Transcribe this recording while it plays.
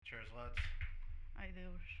butts. Ai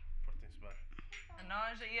Deus. Portem-se bem. A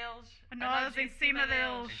nós, a eles. A nós em cima Em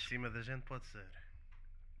deles. cima da gente pode ser.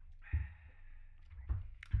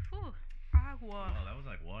 Água. Wow, that was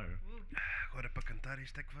like water. Agora para cantar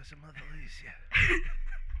isto é que vai ser uma delícia.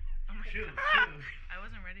 Shoot. I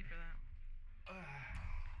wasn't ready for that.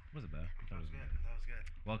 Wasn't bad. I thought it was good. That was good.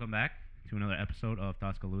 Welcome back to another episode of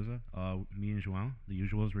Tuscaloosa. Me and João, the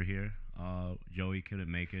usuals, were here. Joey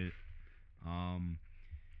couldn't make it.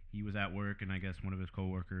 He was at work, and I guess one of his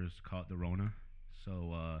coworkers caught the Rona.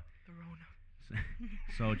 So, The Rona.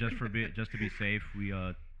 so just to be safe, he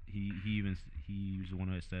was the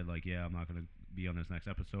one that said like, yeah, I'm not gonna be on this next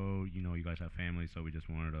episode. You know, you guys have families, so we just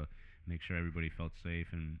wanted to make sure everybody felt safe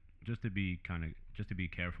and just to be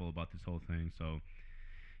careful about this whole thing. So,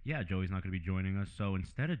 yeah, Joey's not gonna be joining us. So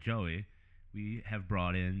instead of Joey, we have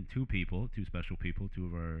brought in two special people, two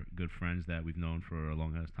of our good friends that we've known for a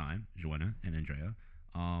long ass time, Joanna and Andrea.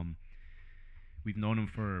 We've known them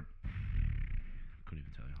for couldn't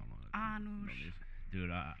even tell you how long. Anos.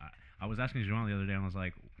 Dude, I was asking Joanna the other day, and I was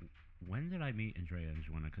like, when did I meet Andrea and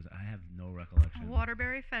Joanna? Because I have no recollection.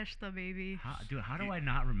 Waterbury Festa, baby. How do I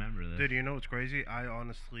not remember this? Dude, you know what's crazy? I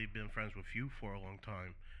honestly been friends with you for a long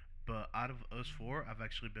time. But out of us four, I've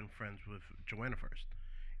actually been friends with Joanna first.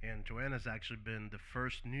 And Joanna's actually been the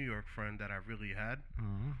first New York friend that I really had.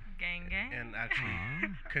 Gang. And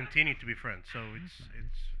actually continue to be friends. So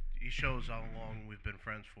it shows how long we've been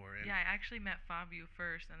friends for. And Yeah, I actually met Fabio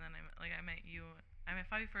first, and then I met you. I met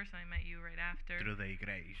Fabio first, and I met you right after. Through the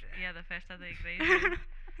igreja. Yeah, the Festa da Igreja.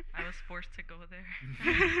 I was forced to go there.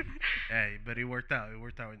 Hey, but it worked out. It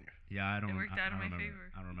worked out in you. Yeah, I don't. It worked out in my remember, favor.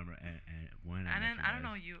 I don't remember when. I met you don't guys.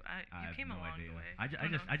 know you. I You have came no along idea. the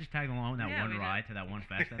way. I just tagged along that Yeah, one we ride did. to that one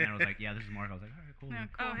festa, and then I was like, yeah, this is Mark. I was like, all right, cool. Yeah, man.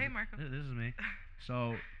 cool. Oh, hey, Marco. This is me.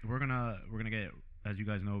 So we're gonna get, as you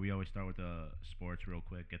guys know, we always start with the sports real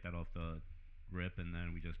quick, get that off the rip, and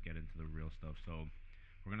then we just get into the real stuff. So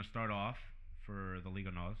we're gonna start off for the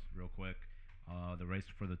Liga NOS real quick. The race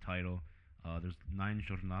for the title. There's 9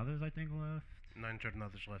 jornadas I think left. 9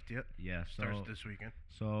 jornadas left yet. Yeah. So Starts this weekend.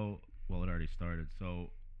 so well, it already started. So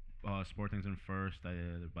Sporting's in first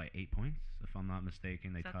by 8 points, if I'm not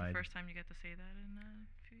mistaken. They Is that tied. the first time you get to say that in a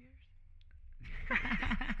few years?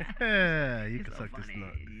 Yeah, you He's can so suck this funny.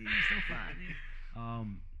 nut. He's so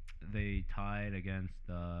funny. They tied against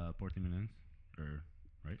Portimonense, or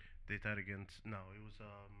They tied against. No, it was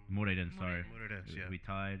Moreirense. Sorry, Moreirense, yeah. We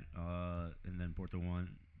tied, and then Porto won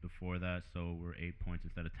before that, so we're 8 points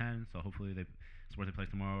instead of 10. So hopefully Sporting plays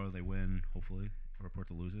tomorrow, they win. Hopefully, or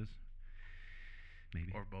Porto loses.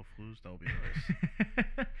 Maybe. Or both lose. That would be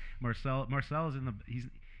nice. Marcel is in the.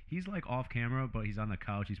 He's like off camera, but he's on the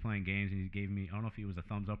couch. He's playing games, and he gave me. I don't know if it was a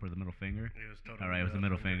thumbs up or the middle finger. It was totally. All right, it was the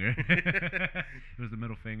middle finger. It was the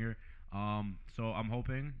middle finger. So I'm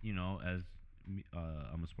hoping, as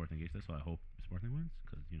I'm a Sportingista, so I hope Sporting wins,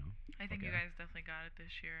 because I think fuck you yeah. guys definitely got it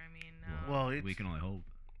this year. I mean, Well, we can only hope.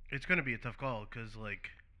 It's gonna be a tough call because, like,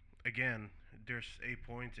 again, there's 8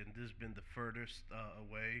 points, and this has been the furthest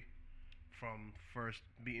away from first,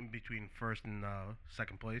 being between first and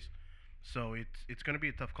second place. So it's gonna be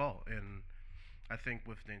a tough call, and I think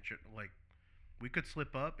with the like, we could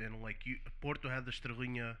slip up, and like Porto had the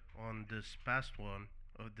Estrelinha on this past one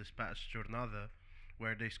of this past jornada,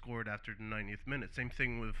 where they scored after the 90th minute. Same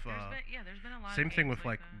thing with there's been a lot. same of thing games with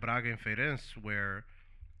like that. Braga and Feirense, where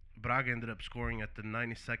Braga ended up scoring at the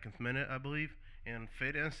 92nd minute, I believe, and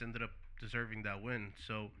Feirense ended up deserving that win.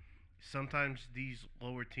 So sometimes these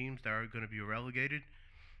lower teams that are going to be relegated,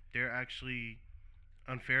 they're actually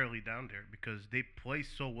unfairly down there because they play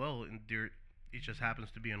so well, and it just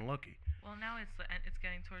happens to be unlucky. Well, now it's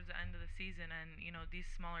getting towards the end of the season, and these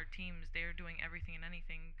smaller teams, they're doing everything and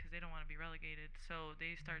anything because they don't want to be relegated. So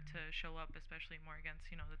they start to show up, especially more against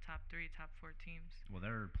the top 3, top 4 teams. Well,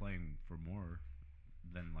 they're playing for more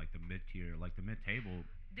than like the mid-tier, like the mid-table.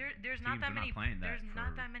 There's not teams that are not many. playing that There's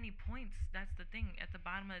not for- that many points. That's the thing. At the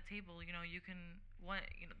bottom of the table, you can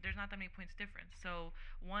there's not that many points difference. So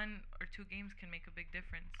 1 or 2 games can make a big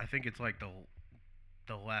difference. I think it's like the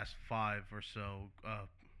last 5 or so.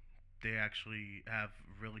 They actually have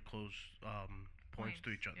really close points to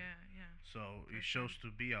each other. Yeah. So For it shows to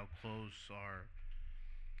be how close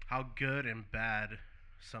how good and bad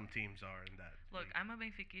some teams are in that. Look, league. I'm a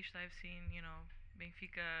Benfiquista. I've seen,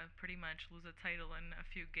 Benfica pretty much lose a title in a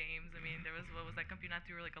few games. I mean, there was, what was that Campeonato?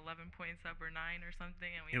 We were like 11 points up or 9 or something.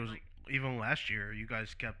 And we It was like, even last year. You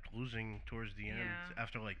guys kept losing towards the end Yeah.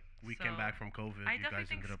 after like we came So, back from COVID. I You definitely guys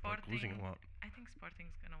think ended up like losing a Sporting- lot. I think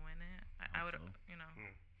Sporting's going to win it. I would, Hope so.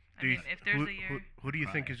 I mean, if there's who, a year, who do you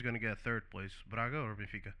think Right. is going to get third place, Braga or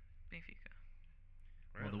Benfica? Benfica.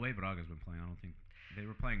 Well, the way Braga's been playing, I don't think they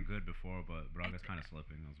were playing good before, but Braga's th- kind of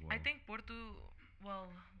slipping as well. I think Porto, well,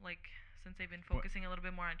 like since they've been Por- focusing a little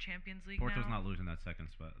bit more on Champions League Porto's now. not losing that second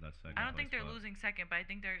spot. That second. I don't think place they're spot. losing second, but I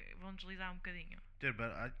think they're vão deslizar bocadinho. Dude,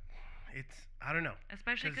 but I don't know.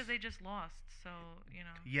 Especially 'Cause- because they just lost, so you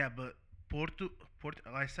know. Yeah, but Porto,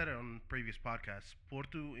 I said it on previous podcasts.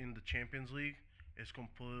 Porto in the Champions League is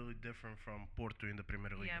completely different from Porto in the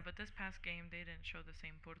Premier League. Yeah, but this past game they didn't show the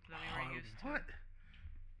same Porto that we were used to. What?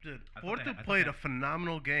 Dude, I thought Porto they- I thought played they- a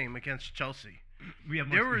phenomenal game against Chelsea. We have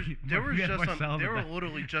They were we just had Marcelo they in were the-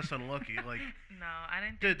 literally just unlucky. Like, No, I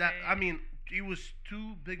didn't. dude, think that they, I mean, it was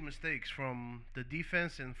two big mistakes from the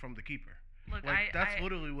defense and from the keeper. look, Like, that's I,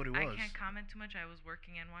 literally what it I was. can't comment too much. I was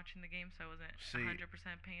working and watching the game, so I wasn't See.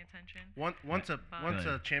 100% paying attention. Once a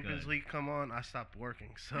Good, Champions good. League come on, I stopped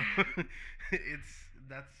working. So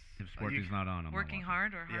that's If Sporting's not on, I'm not Working watching.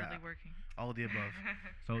 hard or Yeah. hardly working? all of the above.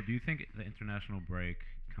 So, do you think the international break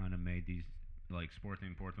kind of made these like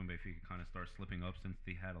Sporting, Porto, and Benfica kind of start slipping up since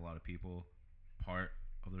they had a lot of people part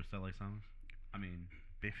of their seleções? I mean,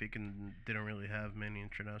 Benfica didn't really have many they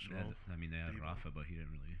international. had, they had people. Rafa, but he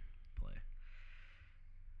didn't really play.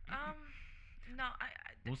 No,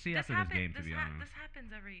 We'll see this after this game, to this be honest. This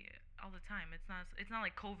happens all the time. It's not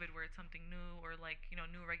like COVID where it's something new or like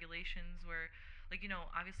new regulations where like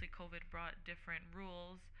obviously COVID brought different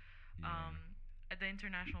rules. Yeah. The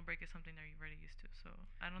international break is something they're already used to, so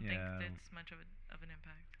I don't Yeah. think it's much of an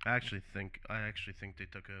impact. I actually think they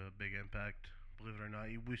took a big impact. Believe it or not,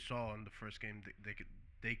 we saw in the first game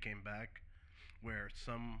they came back, where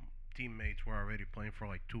some teammates were already playing for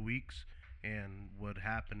like 2 weeks, and what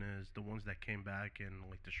happened is the ones that came back and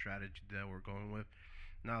like the strategy that we're going with,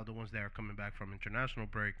 now the ones that are coming back from international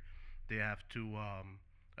break, they have to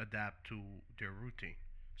adapt to their routine.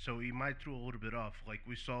 So it might throw a little bit off. Like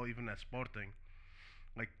we saw even at Sporting,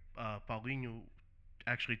 like Paulinho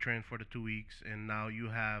actually trained for the 2 weeks, and now you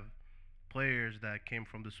have players that came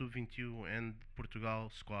from the Sub-22 and Portugal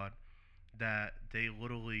squad that they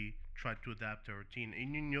literally tried to adapt their routine.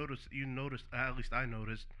 And you noticed, at least I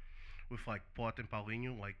noticed, with like Pot and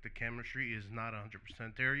Paulinho, like the chemistry is not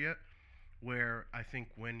 100% there yet. Where I think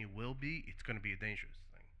when it will be, it's going to be a dangerous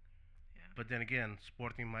thing. Yeah. But then again,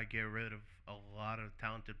 Sporting might get rid of a lot of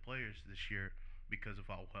talented players this year because of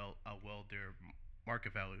how well their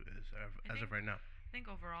market value is as of right now. I think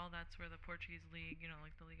overall that's where the Portuguese league,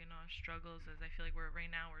 like the Liga NOS struggles. Is I feel like we're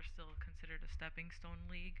still considered a stepping stone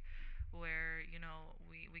league, where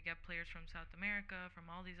we get players from South America, from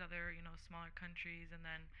all these other smaller countries, and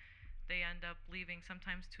then they end up leaving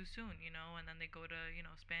sometimes too soon, and then they go to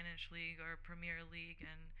Spanish league or Premier League,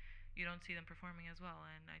 and you don't see them performing as well.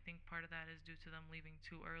 And I think part of that is due to them leaving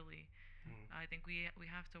too early. I think we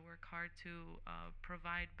have to work hard to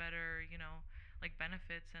provide better, like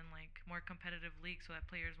benefits and like more competitive leagues so that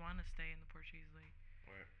players want to stay in the Portuguese league.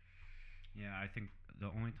 Yeah, I think the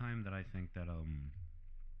only time that I think that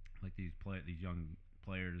like these young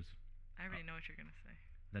players I already know what you're gonna say.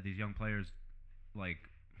 that these young players like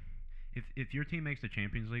if your team makes the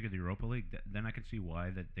Champions League or the Europa League, then I can see why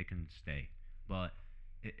that they can stay. But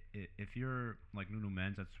if you're like Nuno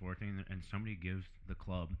Mendes at Sporting and somebody gives the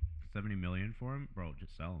club 70 million for him, bro,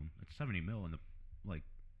 just sell him. It's 70 mil in the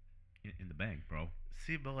in the bank, bro.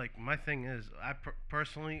 See, but like my thing is,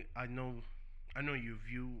 personally, I know you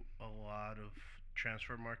view a lot of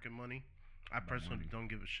transfer market money. I About personally money. don't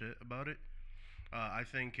give a shit about it. I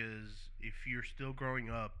think is if you're still growing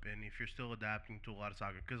up and if you're still adapting to a lot of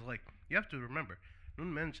soccer, because like you have to remember,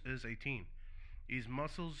 Nuno Mendes is 18. His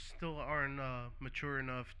muscles still aren't mature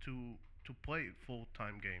enough to play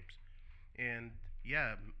full-time games. And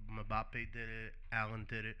yeah, Mbappe did it, Allen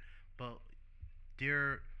did it, but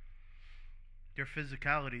their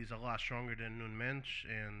physicality is a lot stronger than Nuno Mendes,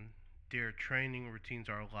 and their training routines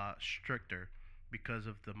are a lot stricter because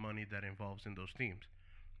of the money that involves in those teams.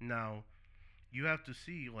 Now, you have to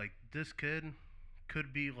see like this kid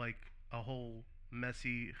could be like a whole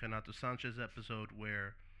Messi Renato Sanchez episode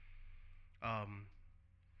where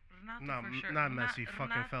Renato no, for sure. not Messi, fucking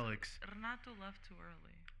Renato, Felix. Renato left too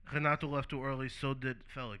early. Renato left too early, so did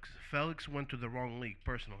Felix. Felix went to the wrong league,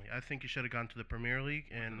 personally. I think he should have gone to the Premier League,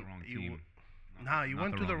 and the wrong he team. Nah, he Not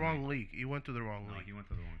went to the wrong league. He went to the wrong No, league. he went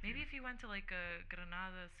to the wrong Maybe team. if he went to like a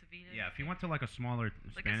Granada, Sevilla. Yeah, if he went to like a smaller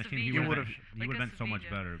Like a Spanish team, he Sevilla. would You have would've- like a been so much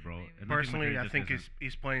Sevilla, better, bro. maybe. Atlético Personally, Madrid I just think isn't-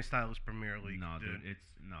 his playing style is Premier League. No, dude. it's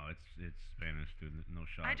Spanish, dude. No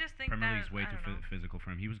shot. I just think Premier that- League's way I too don't know. physical for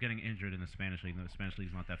him. He was getting injured in the Spanish league. The Spanish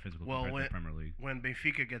league's not that physical Well, compared to the Premier League. When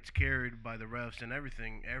Benfica gets carried by the refs and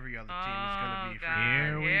everything, every other team is gonna be. God,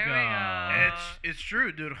 Here we here go. It's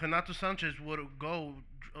true, dude. Renato Sanchez would go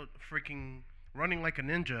freaking running like a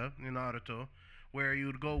ninja in Naruto, where you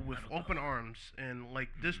would go with open arms, and like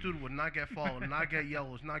this dude would not get fouled, not get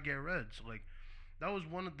yellows, not get reds. Like that was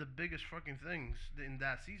one of the biggest fucking things in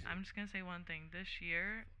that season. I'm just gonna say one thing. This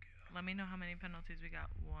year, let me know how many penalties we got.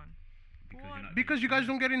 One. Because, One. you're not, Because you guys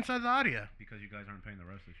don't get inside the area. Because you guys aren't paying the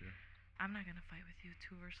rest this year. I'm not gonna fight with you.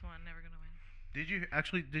 2 versus 1. Never gonna win.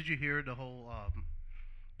 Did you hear the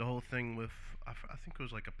whole thing with I think it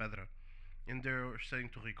was like a Pedra, and they're saying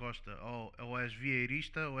to Rui Costa, oh, ou és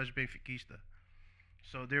vieirista ou és benfiquista.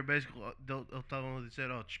 So they're basically they'll tell him, they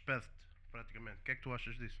said, oh, despede praticamente. O que é que tu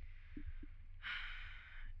achas disso?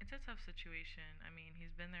 It's a tough situation. I mean,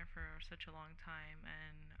 he's been there for such a long time,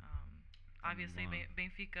 and obviously Wow.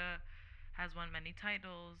 Benfica has won many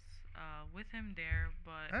titles with him there,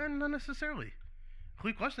 but. And not necessarily.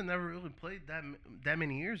 Rui Costa never really played that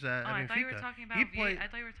many years at Oh, I Benfica. thought you were talking about He played. I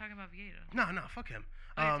thought you were talking about Vieira. No, fuck him.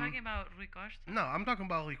 Oh, you're talking about Rui Costa? No, I'm talking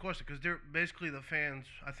about Rui Costa because they're basically the fans.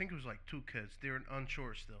 I think it was like 2 kids. They're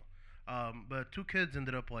unsure still. But 2 kids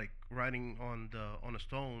ended up like writing on a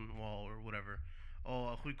stone wall or whatever.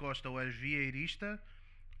 Oh, Rui Costa ou és vieirista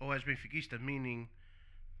ou és benfiquista, meaning,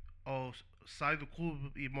 oh, sai do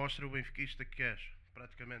clube e mostra o benfiquista que és,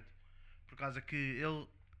 praticamente. Por causa que ele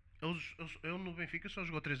no Benfica só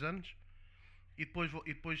jogou 3 anos e depois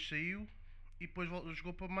saiu e depois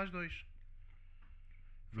jogou para mais 2.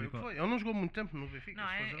 Foi o que foi. Ele não jogou muito tempo no Benfica. No,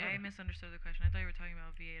 se fores a ver. I misunderstood the question. I thought you were talking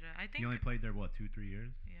about Vieira. I think. He only played there, what, 2-3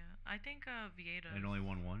 years? Yeah, I think Vieira. And only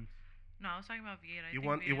won once? No, I was talking about Vieira. He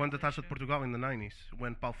won the Taça de Portugal in the 90s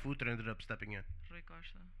when Paulo Futre ended up stepping in. Rui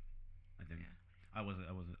Costa. I think. Yeah. I was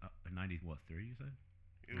 90, what, 3, you said?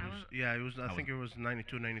 It I was, was- yeah, it was. I I think it was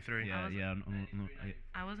 92, 93. Yeah, was- yeah.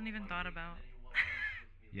 I wasn't even thought about.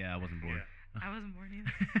 Yeah, I wasn't born. I wasn't born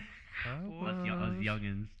either. Us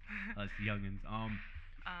youngins. Us youngins.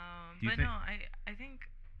 Do you But think- no, I think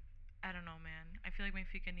I don't know, man. I feel like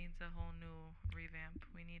Benfica needs a whole new revamp.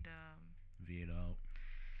 We need Vieira out.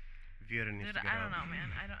 Vieira needs dude, to get I out. don't know, man.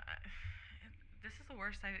 This is the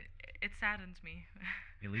worst. It saddens me.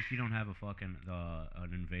 At least you don't have a fucking an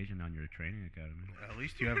invasion on your training academy. At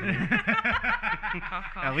least you haven't. Cough,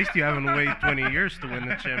 cough. At least you haven't waited 20 years to win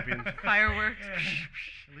the championship. Fireworks.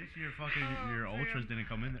 At least your fucking your Oh, ultras damn. didn't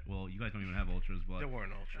come in. Well, you guys don't even have ultras, but There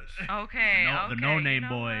weren't ultras. Okay. The okay. no-name you know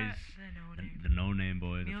boys. what? The no-name. the no-name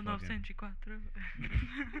boys. are fucking- 1904.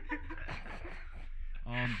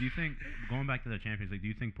 Do you think going back to the Champions League? Do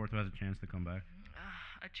you think Porto has a chance to come back?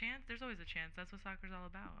 A chance? There's always a chance. That's what soccer's all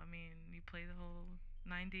about. I mean, you play the whole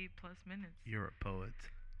 90 plus minutes. You're a poet.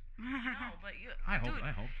 No, but you. I hope. dude,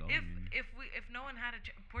 I hope so. I mean, If no one had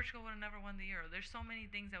Portugal would have never won the Euro. There's so many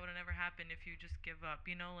things that would have never happened if you just give up.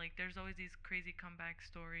 You know, like there's always these crazy comeback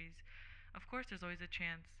stories. Of course, there's always a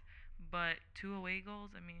chance, but 2 away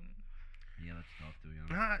goals. I mean, yeah, that's tough too. You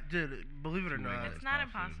know? Dude, believe it or Two not, That's it's not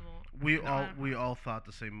tough, dude. impossible. we It's all not impossible. thought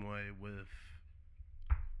the same way with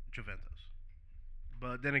Juventus.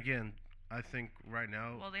 But then again, I think right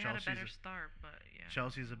now Well, they had a better start, but yeah.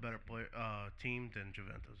 Chelsea's a better team than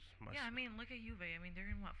Juventus. Yeah, I mean, look at Juve. I mean, they're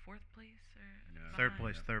in what, 4th place or Yeah. Third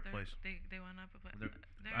behind? place, third place. They went up, but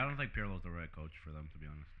I don't think Pirlo's the right coach for them, to be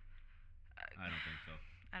honest. uh, I don't think so.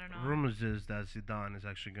 I don't know. Rumors is that Zidane is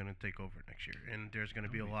actually going to take over next year, and there's going to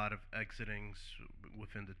be a Okay. lot of exitings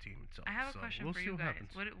within the team itself. I have a So question we'll for see you what guys.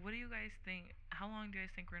 happens. What do you guys think? How long do you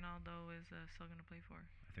guys think Ronaldo is still gonna play for?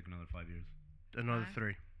 I think another 5 years. Another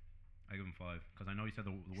Five? 3. I give him 5 because I know he said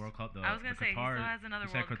the World Cup. I was gonna say he Qatar, still has another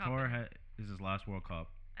he said World Cup Qatar in- is his last World Cup.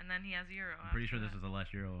 And then he has Euro. I'm pretty sure after this is that. the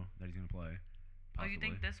last Euro that he's gonna play. Oh, you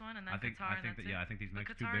think possibly. this one and then I think Qatar and that's that, it? yeah, I think these But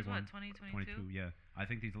next 2 Qatar big is what, ones. 2022? Yeah, I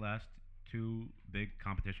think these last 2 big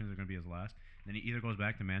competitions are gonna be his last. Then he either goes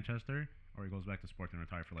back to Manchester or he goes back to Sporting and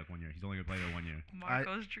retire for like 1 year. He's only gonna play there 1 year.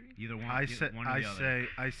 Marco's dream. Either one. I either say one or the other.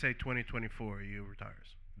 I say 2024 he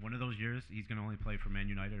retires. One of those years he's gonna only play for Man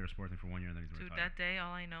United or Sporting for 1 year and then he's gonna Dude, retire. that day,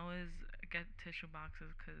 all I know is get tissue boxes,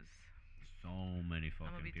 So many I'ma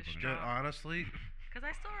fucking be people. Dude, distraught. honestly, cause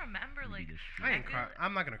I still remember like I ain't feel cry. like-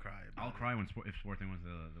 I'm not gonna cry. about I'll it. cry when if Sporting wins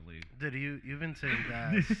the league. Dude, you've been saying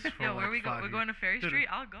that. for Yo, where like we go? 5 We're years. going to Ferry Dude, Street.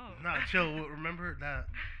 I'll go. Nah, chill. Remember that?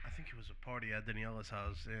 I think it was a party at Daniela's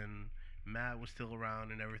house, and Matt was still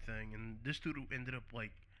around and everything. And this dude ended up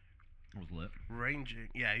like I was lit. ranging.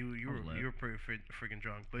 Yeah, you I was lit. were pretty freaking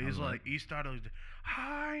drunk. But I he's was lit. like, he started,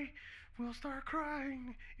 hi, we'll start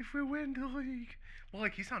crying if we win the league. Well,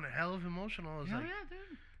 like he sounded hell of emotional. I was like,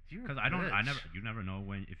 dude. you're a Because bitch. you never know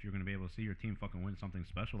when if you're gonna be able to see your team fucking win something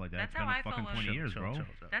special like that. That's It's been how a I felt fucking when- 20 Chill, years, chill, bro. chill,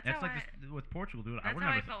 chill. That's That's how like I. this, with Portugal, dude. That's I would how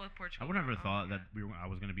I never, felt with Portugal. I would never Oh, thought yeah. that I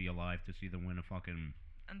was gonna be alive to see them win a fucking.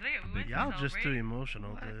 Andrea, we went to Y'all just too celebrate.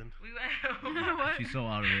 emotional, What? dude. We went. What? She's so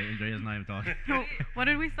out of it. Andrea's not even talking. No, what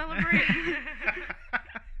did we celebrate?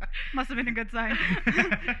 Must have been a good sign.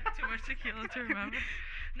 Too much tequila to remember.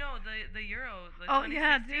 No, the Euro. The Oh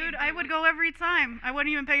yeah, 2016, dude, I would go every time. I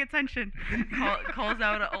wouldn't even pay attention. Calls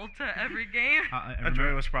out at Ulta every game. I Andrea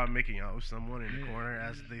remember, was probably making out with someone in the corner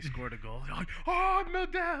as they scored a goal. They're like, oh, meu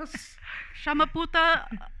Deus! Chama puta.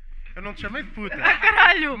 Eu não te chamei de puta.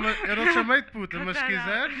 Caralho. Eu não te chamei de puta, mas se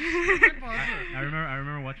quiser, também pode. I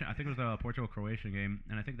remember watching. I think it was the Portugal Croatian game,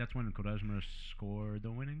 and I think that's when Quaresma scored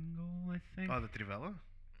the winning goal. I think, Oh, the Trivela?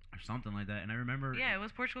 or something like that. And I remember. Yeah, it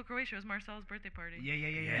was Portugal Croatia. It was Marcel's birthday party. Yeah.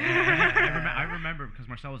 Yeah. I remember because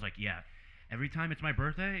Marcel was like, yeah. Every time it's my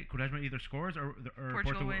birthday, Quaresma either scores or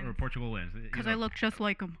Portugal wins. Because I look just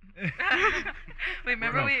like him. Wait,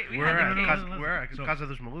 remember No, we We're had at the Casa- game. We're at So- Casa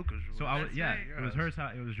dos Malucos. So I was, That's yeah, right. it was her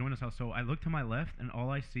house. It was Joanna's house. So I look to my left, and all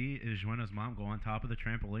I see is Joanna's mom go on top of the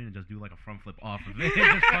trampoline and just do like a front flip off of it,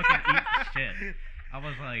 just fucking eat shit. I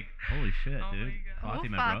was like, holy shit, Oh my dude. God. Oh,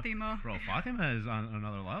 Fatima, Fatima. bro. Fatima is on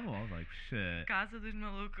another level. I was like, shit. Casa dos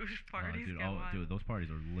Malucos parties dude, get wild. dude, those parties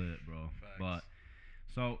are lit, bro. Facts. But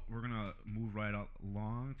so we're gonna move right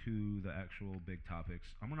along to the actual big topics.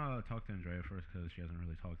 I'm gonna talk to Andrea first because she hasn't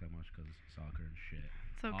really talked that much because soccer and shit.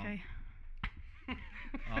 It's okay.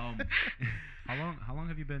 How long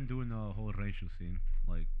have you been doing the whole rancho scene?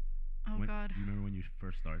 Like, Oh when, God. do you remember when you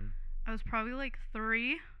first started? I was probably like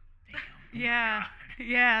 3. Damn. Yeah.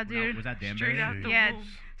 Yeah, Now, dude. was that Straight Danbury? out the Yeah, womb.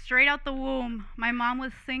 straight out the womb. My mom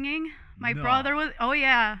was singing. My No. brother was. Oh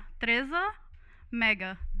yeah, Teresa,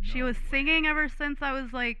 mega. She No was way. singing ever since I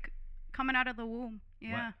was like coming out of the womb.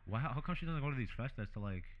 Yeah. How come she doesn't go to these festas to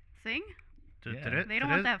like? Sing? Yeah. They don't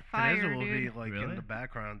want that fire, Teresa will be dude. like Really? in the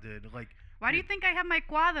background, dude. Like, Why do you think I have my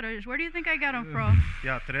cuadros? Where do you think I got them from?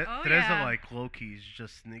 yeah, Oh, Teresa yeah. like low-keys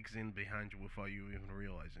just sneaks in behind you without you even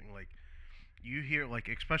realizing. Like, you hear like,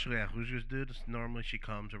 especially at Rusga's, dude. Normally she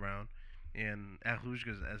comes around, and at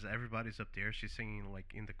Rusga's, as everybody's up there, she's singing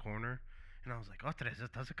like in the corner, and I was like, oh, Teresa,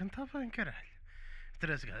 estás a cantar bem, caralho.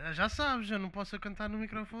 Teresa, já sabes, eu não posso cantar no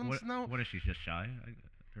microfone, senão. What is she, just shy? Or-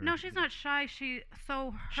 No, she's not shy.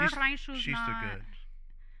 So her She's- rancho's She's not. too good.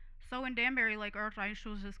 So in Danbury, like our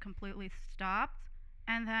ranchos just completely stopped,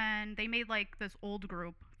 and then they made like this old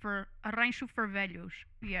group for a rancho for velhos.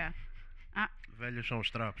 Yeah. Velhos são os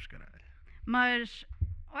trapos, caralho. Mas,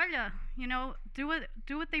 olha, you know, do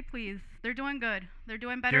what they please. They're doing good. They're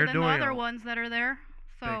doing better They're than the doing other a ones that are there.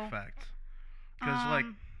 So. Big facts. Because like,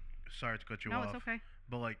 um, sorry to cut you no, off. it's okay.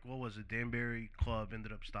 But like, what was it? Danbury Club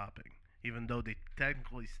ended up stopping, even though they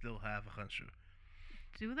technically still have a rancho.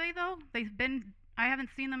 Do they though? They've been. I haven't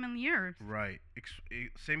seen them in years. Right.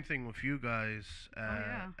 Same thing with you guys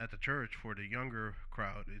yeah. at the church for the younger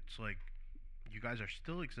crowd. It's like you guys are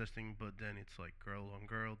still existing, but then it's like girl on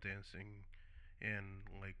girl dancing, and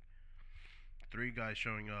like 3 guys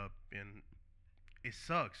showing up, and it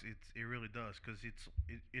sucks. It really does, because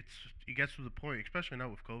it gets to the point, especially now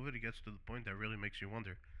with COVID, it gets to the point that really makes you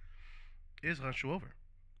wonder: is rancho over?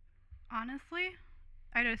 Honestly,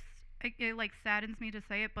 it like saddens me to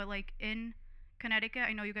say it, but like in Connecticut,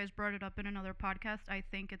 I know you guys brought it up in another podcast. I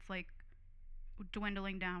think it's like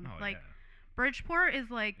dwindling down. Oh, like yeah. Bridgeport is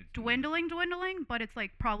like It's dwindling, but it's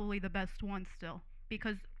like probably the best one still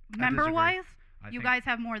because disagree. member wise, I you think- guys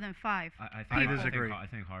have more than 5. I disagree. I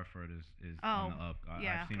think Hartford is Oh, on the up.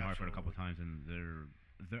 yeah. I've seen Hartford a couple Absolutely. times,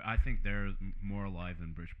 and I think they're more alive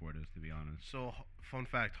than Bridgeport is, to be honest. So, fun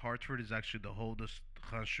fact: Hartford is actually the oldest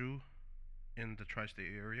rancho in the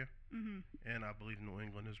tri-state area, Mhm. and I believe New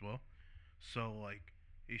England as well. So, like,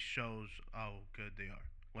 it shows how good they are.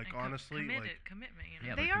 Like, And honestly, commitment, you know.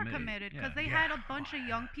 Yeah, They they're are committed. committed because Yeah. they Yeah. had a bunch of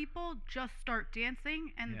young people just start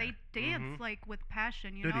dancing and Yeah. they dance Mhm. like with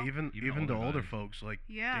passion, you dude, know? even Even the older older guys. folks, like,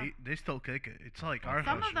 Yeah. they still kick it. It's like our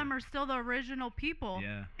Some of rancho. them are still the original people.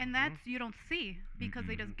 Yeah. And that's you don't see because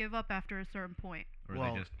they Mm-mm. just give up after a certain point. Or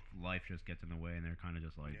Well- they just life just gets in the way, and they're kind of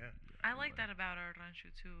just like. Yeah. I like that about our rancho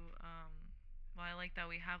too. Well, I like that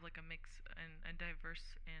we have like a mix and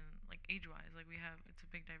diverse in like age-wise. Like it's a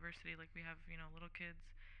big diversity. Like we have little kids,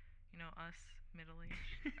 us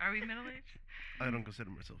middle-aged. Are we middle-aged? I don't consider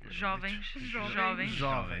myself Jovens, Jovens. jovens.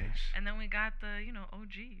 Jovens. And then we got the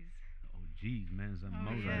OGs. Oh, jeez, man, yeah.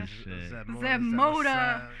 Zamoda shit.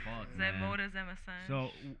 Zemoda. Fuck, Zeb man. Moda, Zemasan.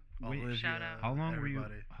 So, wait, Shout out. how long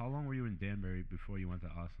everybody. were you in Danbury before you went to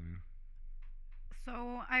Austin?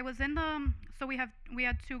 So I was in the so we had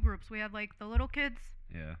 2 groups. We had like the little kids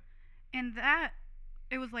Yeah. and that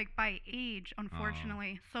it was like by age,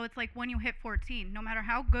 unfortunately. So it's like when you hit 14, no matter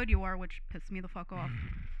how good you are, which pissed me the fuck off,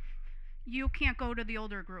 you can't go to the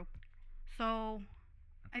older group. So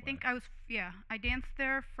I think I danced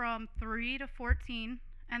there from 3 to 14,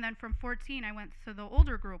 and then from 14 I went to the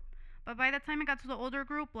older group. But by the time it got to the older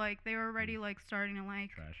group, like they were already like starting to like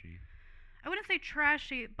Trashy. I wouldn't say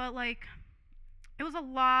trashy, but like it was a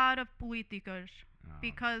lot of políticas Oh,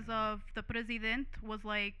 because okay. of the president was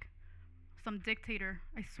like some dictator.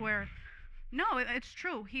 I swear. No, it's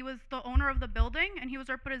true. He was the owner of the building and he was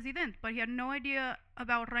our president, but he had no idea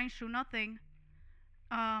about Rancho, nothing.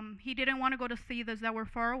 He didn't want to go to cities that were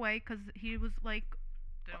far away because he was like,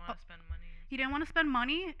 Didn't want to spend money. he didn't want to spend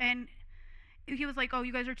money, and he was like, "Oh,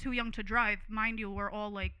 you guys are too young to drive." Mind you, we're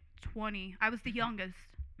all like 20. I was the youngest.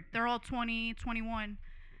 They're all 20, 21.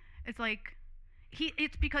 It's like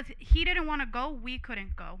it's because he didn't want to go, we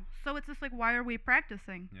couldn't go. So it's just like, why are we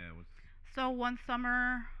practicing? Yeah, it was. So one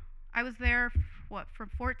summer, I was there, from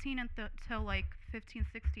 14 until like 15,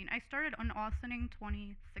 16. I started on Austining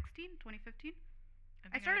 2016, 2015. I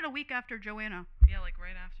think started a week after Joanna. Yeah, like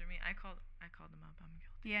right after me. I called them up. I'm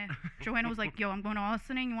guilty. Yeah, Joanna was like, "Yo, I'm going to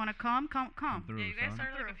Austining. You want to come? Come." Through, Yeah, you guys son.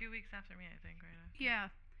 started like Through. a few weeks after me, I think, right after. Yeah.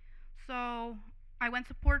 So I went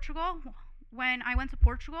to Portugal. When I went to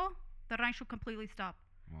Portugal, the rancho completely stopped.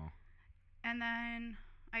 Well, And then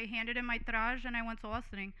I handed in my traj and I went to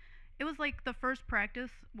Austining. It was like the first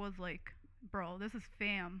practice was like, bro, this is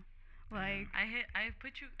fam. Like, I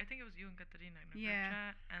put you. I think it was you and Katarina in the Yeah. group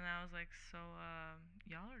chat, and I was like, so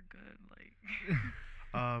y'all are good. Like,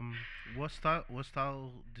 What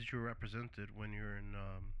style did you represent it when you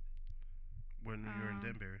were in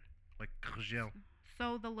Denver? Like região.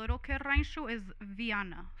 so the little kid rancho is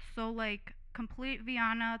Viana. So like complete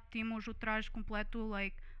Viana, tínhamos o traje completo,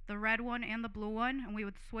 like the red one and the blue one, and we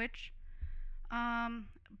would switch.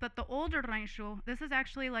 But the older rancho, this is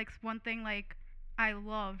actually like one thing like I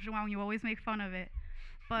love. João, you always make fun of it.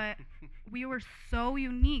 But we were so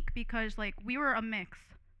unique because like we were a mix.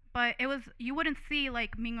 But it was you wouldn't see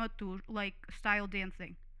like Mingotu like style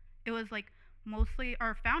dancing. It was like mostly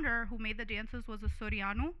our founder who made the dances was a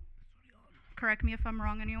Soriano. Correct me if I'm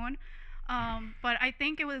wrong, anyone. But I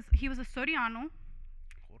think he was a Soriano.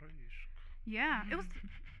 Yeah, it was.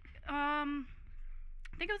 I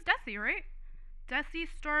think it was Desi, right? Desi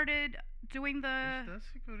started doing the. Is that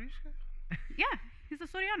Corisca? Yeah, he's a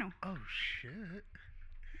Soriano. Oh shit.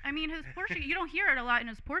 I mean, his Portuguese. You don't hear it a lot in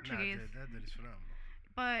his Portuguese, That is phenomenal.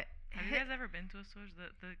 but have you guys ever been to a source?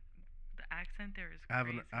 The accent there is I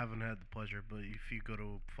crazy. haven't had the pleasure, but if you go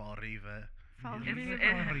to Fall Riva,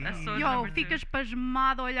 That's so Yo, number two. ficas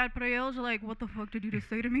pasmado a olhar para eles, like, what the fuck did you just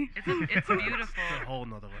say to me? It's beautiful. It's a whole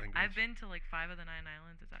nother language. I've been to like 5 of the 9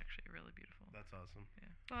 islands. It's actually really beautiful. That's awesome.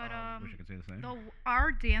 But wish I could say the same.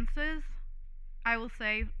 our dances, I will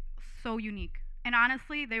say, so unique. And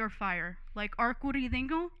honestly, they were fire. Like our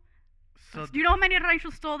Curidingo. So Do you know how many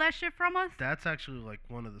ranchos stole that shit from us? that's actually like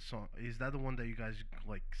one of the songs. Is that the one that you guys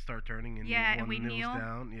like start turning and Yeah, one and we kneels kneel.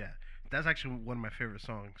 down? Yeah, that's actually one of my favorite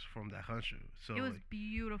songs from that rancho. So It was like,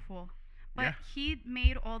 beautiful. But Yeah. he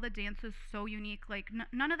made all the dances so unique. Like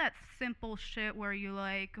none of that simple shit where you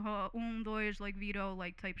like dois like Vito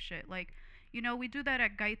like type shit. Like, we do that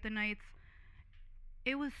at Gaita nights.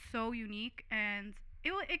 It was so unique, and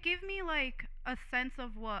it gave me like a sense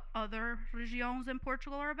of what other regiões in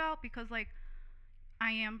Portugal are about, because like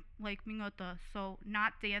I am like minhota, so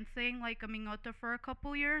not dancing like a minhota for a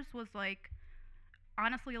couple years was like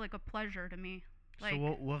honestly like a pleasure to me. Like, so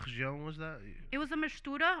what região was that? it was a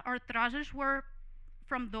mistura. Our trajes were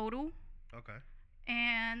from Douro, Okay.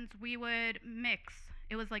 and we would mix.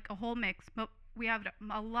 It was like a whole mix, but we have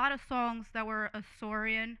a lot of songs that were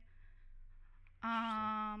Açorian.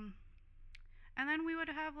 And then we would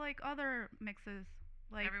have like other mixes,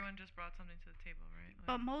 like. Everyone just brought something to the table, right? Like,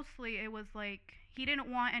 But mostly it was like he didn't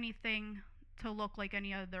want anything to look like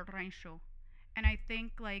any other rancho. And I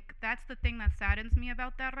think like that's the thing that saddens me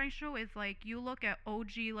about that rancho is like you look at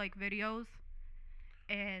OG like videos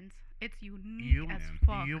and it's unique You as Man.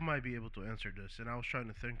 fuck. you might be able to answer this, and I was trying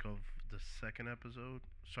to think of the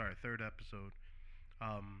third episode.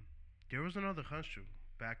 There was another rancho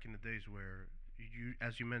back in the days where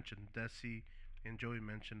as you mentioned, Desi and Joey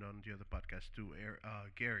mentioned on the other podcast too,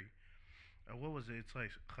 Gary. What was it? It's like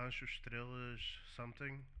Rancho Estrelas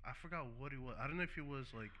something. I forgot what he was. I don't know if he was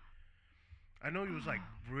like. I know he was like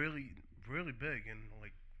really, really big and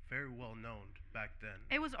like very well known back then.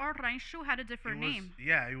 It was our rancho had a different It was, name.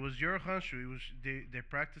 Yeah, it was your rancho. It was they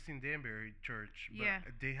practiced in Danbury Church, but Yeah.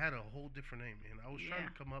 they had a whole different name, and I was trying Yeah.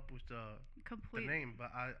 to come up with the Complete. name,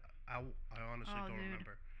 but I honestly Oh, don't dude.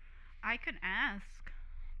 remember. I can ask,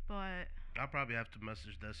 but I'll probably have to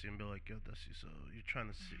message Desi and be like, yo, Desi, so you're trying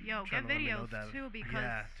to see, Yo, trying get to let me know videos that. too because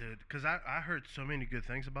Yeah, dude. Because I heard so many good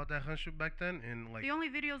things about that Hanshu back then. And, like, the only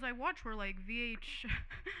videos I watched were like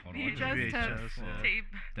Hold on, VHS VHS, tapes. yeah. Tape.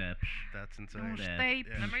 Steps. that's Those insane. Yeah. tapes.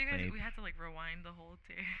 Yeah. Remember you guys? Tape. We had to like rewind the whole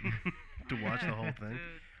tape. To watch the whole thing.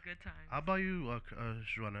 Dude, good times. How about you,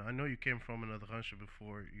 Joanna? I know you came from another Hanshu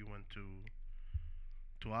before you went to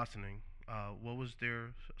Ossining. What was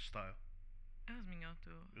their style? It was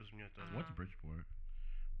Minhoto. It was Mioto. What's Um, Bridgeport?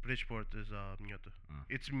 Bridgeport is Mioto. Oh.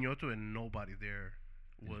 It's Mioto, and nobody there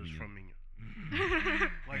was Minho. from Minho.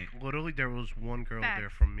 Like, literally, there was one girl there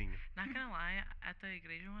Facts. from Minho. Not gonna lie, at the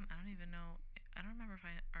Igreja one, I don't even know. I don't remember if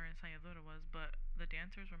our ensayadora was, but the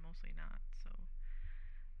dancers were mostly not. So,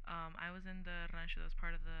 I was in the rancho that was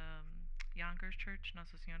part of the Yonkers Church,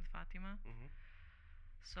 Nossa Senhora de Fatima. Mhm.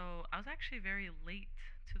 So I was actually very late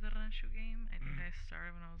to the rancho game. I think I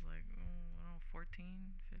started when I was like, I don't know,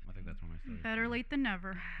 14, 15. I think that's when I started. Better late than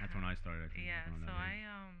never. That's when I started. I think. Yeah. around So that age.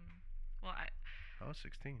 well, I was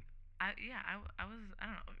 16. I was, I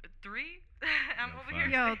don't know, 3. I'm Yo, over fine. here.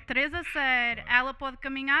 Yo, Teresa said, Fuck. ela pode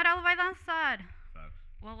caminhar, ela vai dançar. Facts.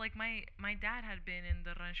 Well, like my dad had been in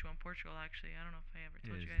the rancho in Portugal. Actually, I don't know if I ever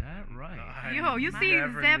told Is you guys. that right? No, I Yo, you see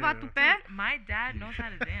never Zé knew. Vatupé? Dude, my dad knows how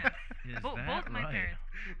to dance. Is Both that my right? parents.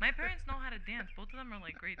 My parents know how to dance. Both of them are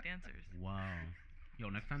like great dancers. Wow. Yo,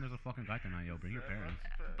 next time there's a fucking guy tonight, yo, bring your parents.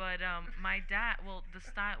 But my dad, well, the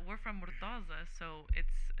style, we're from Mortosa, so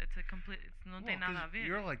it's a complete. It's no Well, tem nada a 'cause ver.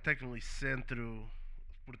 you're like technically centro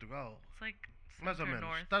Portugal. It's like Mais ou center menos.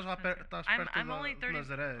 north. Estás lá center. estás I'm perto da only 30.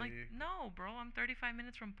 Nazaré. Like no, bro, I'm 35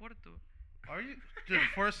 minutes from Porto. Are you? Dude,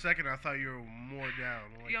 for a second I thought you were more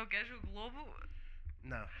down. Like, Yo, queres o Globo?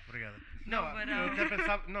 não, obrigado. No, Não, but, eu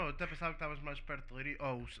até pensava que estavas mais perto de Leiria.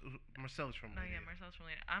 Oh, Marcelo's from No, Leiria. yeah, Marcel's from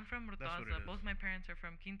Leiria. I'm from That's what it Mortosa. is. Both my parents are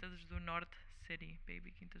from Quintas do Norte City,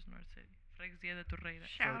 baby. Quintas do Norte City. Freguesia da Torreira.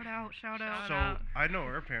 Shout out, shout out. So out. I know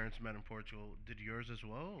her parents met in Portugal. Did yours as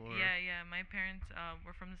well? Or? Yeah. My parents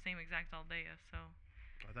were from the same exact aldea, so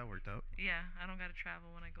Oh, that worked out. yeah, I don't gotta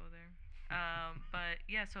travel when I go there. But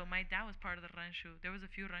yeah, so my dad was part of the rancho. There was a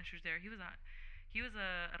few ranchos there. He was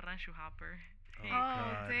a rancho hopper. Oh, Oh,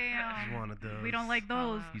 God. damn. He's one of those. We don't like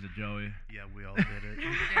those. He's a Joey. Yeah, we all did it.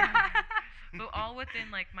 But all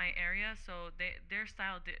within like my area, so their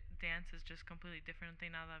style dance is just completely different. Não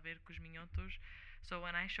tem nada a ver com os minhotos. So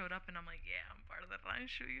when I showed up and I'm like, yeah, I'm part of the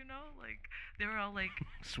rancho, you know, like they were all like,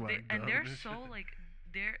 Swagged and up they're and so shit. like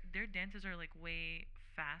their dances are like way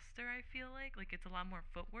faster. I feel like it's a lot more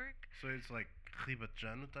footwork. So it's like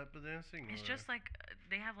ribachano type of dancing? It's or- just like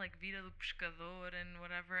they have like Vida do Pescador and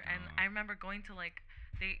whatever. And Oh. I remember going to like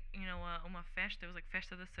uma festa. It was like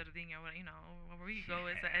Festa da Sardinha. Where you go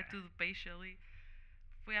is é tudo peixe ali.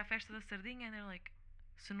 Fui à Festa da Sardinha and they're like,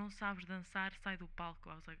 se não sabes dançar, sai do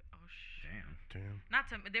palco. I was like, oh shit. Damn. Damn. Not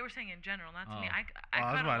to they were saying in general, not to me. Oh. I Oh, I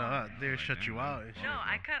was cut about along. to they Like, shut you damn, out. man. and shit. No,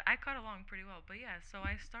 Oh, I cut along pretty well. But yeah, so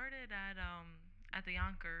I started at the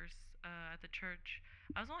Yonkers at the church.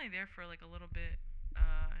 I was only there for like a little bit.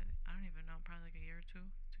 I don't even know, probably like a year or 2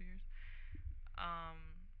 years.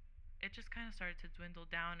 It just kind of started to dwindle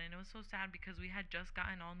down, and it was so sad because we had just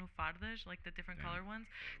gotten all new fardas, like the different Damn. color ones,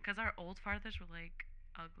 because our old fardas were like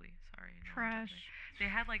ugly. Sorry, no Trash. judging. They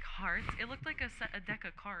had like hearts. It looked like a deck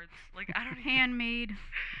of cards. Like I don't even. Handmade.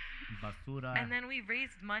 Basura. And then we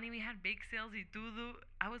raised money. We had bake sales y tudo.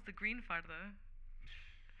 I was the green farda.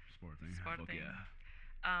 Sport thing. Sport Fuck thing.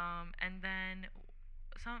 yeah. And then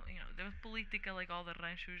some, there was politica, like all the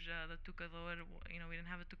ranchos, the tucador. We didn't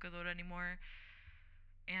have a tucador anymore.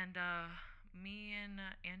 And me and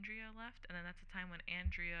Andrea left, and then that's the time when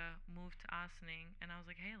Andrea moved to Ossining, and I was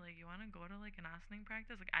like, hey, like, you want to go to like an Ossining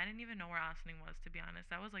practice? Like, I didn't even know where Ossining was, to be honest.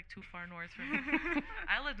 That was like too far north for me.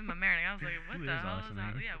 I lived in Mamaroneck. I was like, what Who the is hell is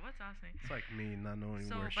that? Ossining? Yeah, what's Ossining? It's like me not knowing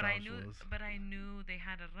So, where but I Shaw's knew, was. but I knew they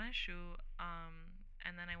had a rancho.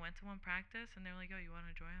 And then I went to one practice, and they were like, "Yo, you want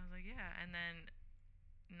to join?" I was like, "Yeah." And then,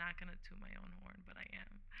 not gonna toot my own horn, but I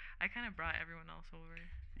am. I kind of brought everyone else over.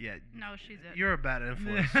 Yeah. No, she's it. You're a bad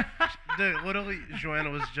influence. Dude, literally, Joanna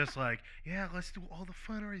was just like, yeah, let's do all the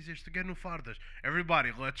fundraisers to get new fardas. Everybody,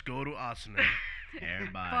 let's go to Arsenal.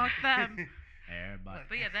 Everybody. Fuck them. Everybody.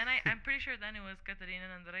 But yeah, then I'm pretty sure then it was Katarina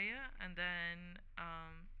and Andrea, and then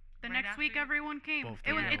The right next week, after- everyone came. Both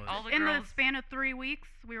It was Daniela it, was. All the in the girls- span of 3 weeks.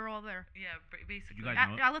 We were all there. yeah, basically. guys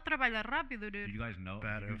know- Ela trabalha rápido, Did dude. you guys know?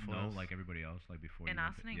 Bad did you know influence. like everybody else like before? In you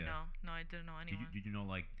went to- Ossining, yeah. no, I didn't know anyone. Did you know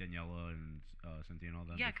like Daniela and Cynthia and all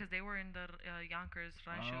that? Yeah, before? because they were in the Yonkers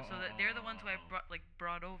rancho, so Oh, that they're the ones who I oh.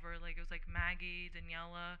 brought over. Like it was like Maggie,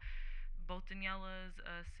 Daniela, both Danielas,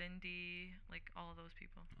 Cindy, like all of those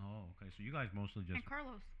people. Oh, okay. So you guys mostly just And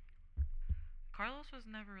Carlos. Carlos was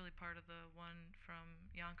never really part of the one from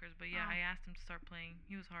Yonkers, but yeah, Oh. I asked him to start playing.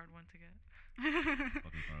 He was a hard one to get.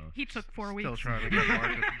 Fucking Carlos. He took 4 Still weeks. trying to get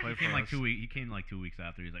Marco to play He came for like us. 2 weeks. He came like 2 weeks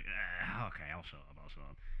after. He's like, okay, I'll show up. I'll show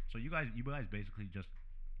up. So you guys basically just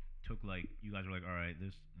took like you guys were like, all right,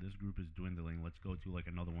 this group is dwindling. Let's go to like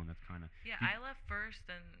another one that's kind of. Yeah, Did- I left first,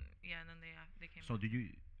 and yeah, and then they came. So back. did you?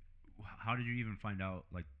 How did you even find out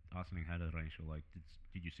like Asaning had a rancho? Like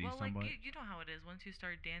did you see Well, somebody? like you know how it is. Once you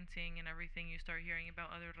start dancing and everything, you start hearing about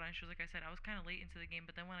other ranchos. Like I said, I was kind of late into the game,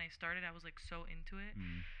 but then when I started, I was like so into it,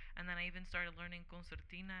 Mm. and then I even started learning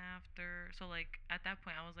concertina after. So like at that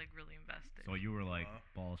point, I was like really invested. So you were like Wow.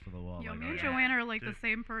 balls to the wall. Yo, like, me and all right. Joanna are like the Dude.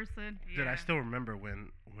 same person. Dude, I Yeah. still remember when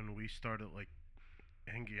we started like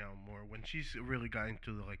hanging out more. When she's really got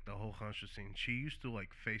into the, like the whole conscious scene, she used to like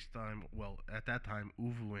FaceTime. Well, at that time,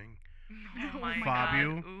 Uvuing Oh my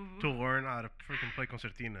Fabio God, ooh. to learn how to freaking play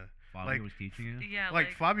concertina. Fabio like- was teaching you. Yeah,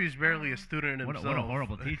 Like Fabio's barely a um, student What himself. a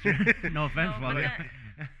horrible teacher. No offense, No, but Fabio.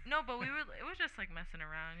 No, but we were. It was just like messing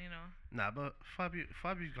around, you know. Nah, but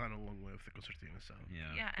Fabio's gone a long way with the concertina, so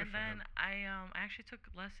Yeah. Yeah, good and for then him. I actually took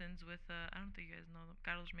lessons with I don't think you guys know them,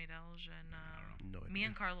 Carlos Meirelles and no idea. me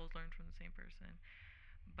and Carlos learned from the same person.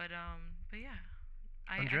 But yeah.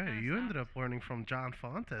 I Andrea, kinda you ended stopped. up learning from John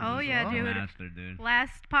Fontes. Oh, as yeah, well. dude. Master, dude.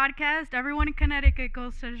 Last podcast, everyone in Connecticut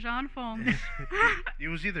goes to Jean Fonds. It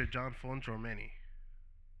was either John Fontes or Manny.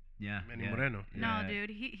 Yeah. Manny yeah. Moreno. No, Yeah. dude,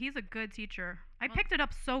 he's a good teacher. I Well- picked it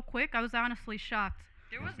up so quick, I was honestly shocked.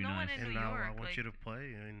 There Must was be no one nice. in And New now York. I want like, you to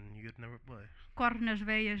play, and you could never play. Cornas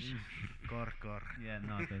Veias. Cor. Yeah,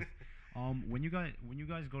 not this. When you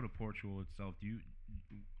guys go to Portugal itself, do you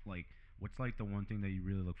like what's like the one thing that you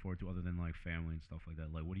really look forward to other than like family and stuff like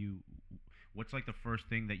that? Like, what's like the first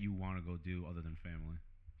thing that you want to go do other than family?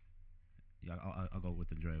 Yeah, I'll go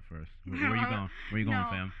with Andrea first. Where you going? Where you going, No.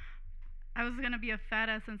 fam? I was gonna be a fat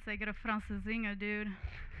ass and say get a francesinha, dude.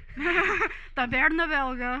 Taberna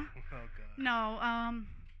belga. Oh God. No,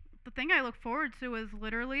 the thing I look forward to is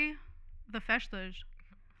literally the festas.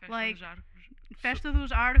 Festas like, dos Arcos. Festa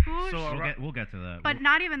dos Arcos. So, We'll get to that. but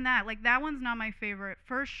not even that. Like, that one's not my favorite.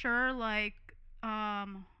 For sure, like, oh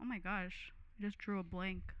my gosh. I just drew a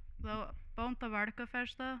blank. The Ponta Varca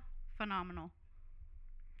Festa, phenomenal.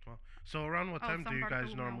 So around what Oh, time do San you guys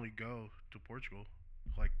Bartolomeo. normally go to Portugal?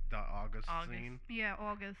 Like the August August. scene? Yeah,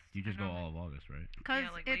 August. you just I go know, all of August, right? Because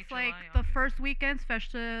like late it's like July, the August. first weekend's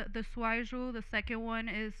Festa de Suaiju, the second one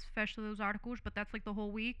is Festa dos Arcos, but that's like the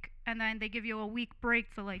whole week. And then they give you a week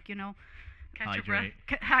break to, like, you know, Catch your breath.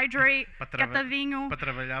 hydrate, Para get the vinho. para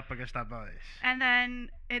trabalhar para gastar mais. And then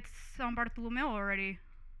it's San Bartolomeo already.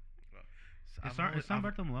 I've Is always- San I've-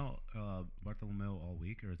 Bartolomeo all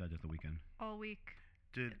week, or is that just the weekend? All week.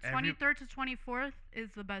 Dude, every, 23rd to 24th is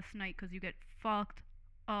the best night because you get fucked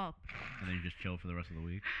up. And then you just chill for the rest of the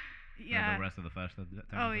week? Or Yeah. the rest of the festa?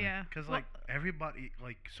 Oh, yeah. Because Well, like everybody,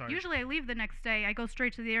 like sorry. usually I leave the next day. I go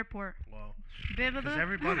straight to the airport. Well, Bêbada. because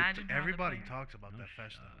everybody Imagine how the everybody player- talks about No that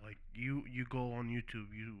festa. shot. Like you go on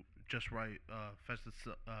YouTube, you just write Festa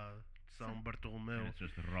San Bartolomeo. And it's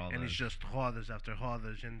just raw. And it's just rodas after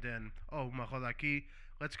rodas, and then uma roda aqui,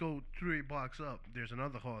 let's go 3 blocks up. There's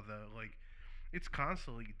another roda. Like, it's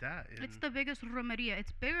constantly that. And It's the biggest romeria.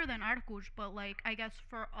 It's bigger than Arcos, but like I guess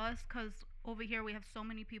for us, cause over here we have so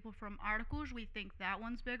many people from Arcos, we think that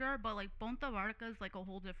one's bigger. But like Ponta Varca is like a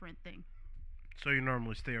whole different thing. so you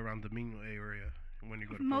normally stay around the Minho area when you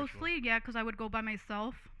go to Mostly, yeah, cause I would go by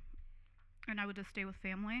myself, and I would just stay with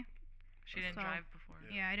family. She didn't So- drive before.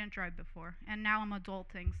 Yeah. Yeah, I didn't drive before, and now I'm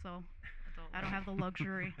adulting, so Adult I don't have the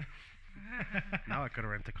luxury. Portugal. Now I could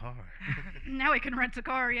rent a car. Now I can rent a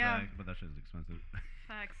car, yeah. But that shit is expensive.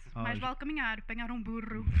 Facts. Oh, Mais j- vale caminhar, pegar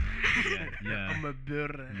burro. yeah. I'm a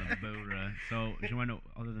burra. So, Joanna,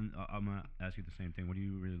 other than I'm gonna ask you the same thing. What do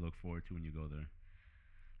you really look forward to when you go there?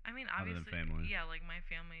 I mean, Other than obviously, family. yeah, like my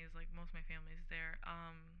family is like most of my family is there.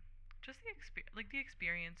 Just the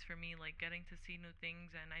experience for me, like getting to see new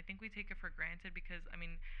things, and I think we take it for granted because I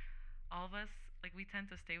mean, all of us like we tend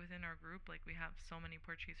to stay within our group. Like we have so many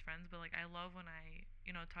Portuguese friends, but like I love when I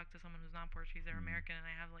talk to someone who's not Portuguese, they're Mhm. American, and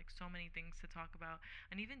I have like so many things to talk about,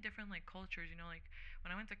 and even different like cultures. Like when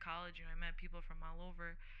I went to college, I met people from all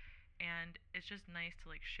over. And it's just nice to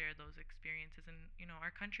like share those experiences, and our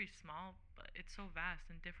country's small, but it's so vast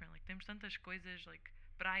and different. Like temos tantas coisas, like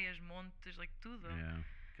praias, montes, like tudo. Yeah.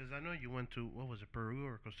 Because I know you went to, what was it, Peru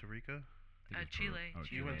or Costa Rica? I think it's Chile, Oh,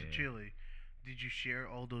 You went to yeah. Chile. Did you share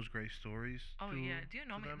all those great stories? Oh to, yeah, do you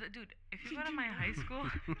know to me, them? dude? If you go to my high school,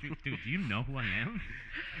 Dude, do you know who I am?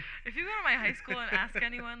 if you go to my high school and ask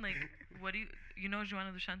anyone like, what do you know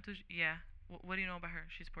Joana dos Santos? Yeah. What do you know about her?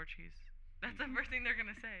 She's Portuguese. That's the first thing they're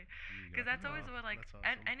gonna say. Because that's always Wow, what like that's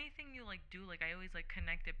awesome. anything you like do, like I always like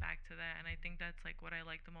connect it back to that, and I think that's like what I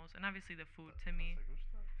like the most. And obviously the food to me.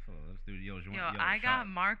 Let's do yo. Yo, I got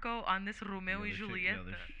Marco on this Romeo y Yo, Julieta.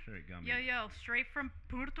 this shit got me. Yo, straight from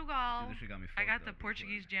Dude, Portugal. this shit got me. I got fucked the up real quick.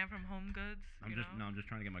 Portuguese jam from Home Goods. I'm you just know? no. I'm just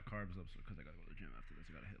trying to get my carbs up because I gotta go to the gym after this.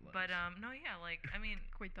 I gotta hit legs. But no, yeah, like I mean,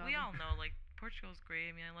 Coitado. we all know like Portugal's great.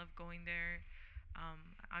 I mean, I love going there.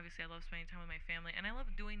 Obviously, I love spending time with my family, and I love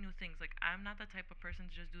doing new things. Like I'm not the type of person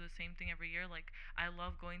to just do the same thing every year. Like I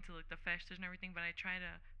love going to like the festas and everything, but I try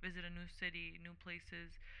to visit a new city, new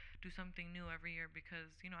places, do something new every year because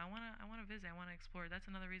I wanna visit, I wanna explore. That's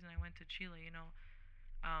another reason I went to Chile.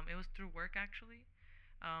 It was through work actually.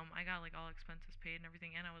 I got like all expenses paid and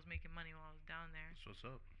everything, and I was making money while I was down there. So what's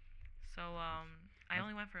up? So I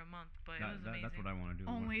only went for a month, but it was amazing. That's what I want to do.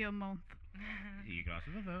 Only a month. Y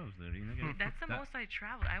gracias a Dios, dude. That's the most I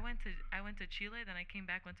traveled. I went to Chile, then I came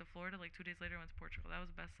back, went to Florida. Like 2 days later, I went to Portugal. That was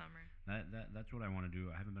the best summer. That's what I want to do.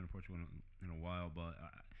 I haven't been to Portugal in a while, but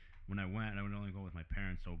when I went, I would only go with my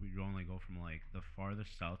parents. So we'd only go from like the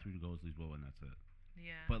farthest south we'd go is Lisboa, and that's it.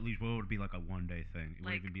 Yeah. But Lisboa would be like a 1 day thing. It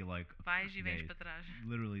Like, would even be like Vais e vens days. para trás.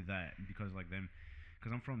 Literally that, because like then,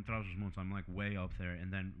 because I'm from Trás-os-Montes, I'm like way up there, and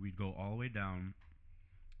then we'd go all the way down.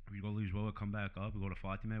 We'd go to Lisboa, come back up. We go to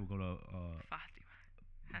Fatima. We go to Fatima.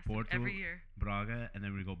 Has to, Porto, every year. Braga, and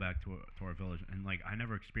then we go back to our village. And like I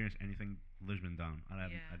never experienced anything Lisbon down. I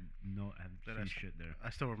haven't Dude, seen shit there. I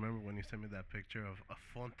still remember when you sent me that picture of a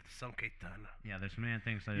Fonte de São Caetano. Yeah, there's some man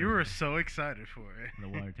things that You were so excited for it. the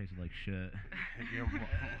water tasted like shit. Your mom.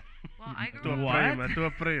 Well, I grew Tua up. prima,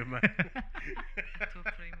 tua prima. Tua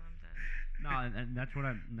prima, I'm dead. No, and that's what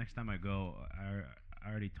next time I go, I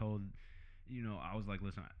already told, I was like,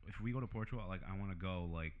 listen, if we go to Portugal, like I want to go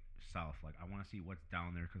like south, like I want to see what's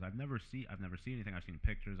down there because I've never seen anything. I've seen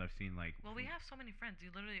pictures, I've seen like. Well, we have so many friends. You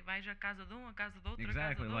literally vais a casa de a casa do outro,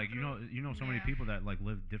 Exactly, casa do like outro. so many Yeah. people that like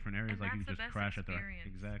live different areas, And like you that's the just best crash at their experience,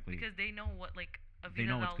 exactly. because they know what like a They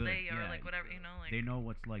Vida know what's del good, Rey or yeah. like whatever, like They know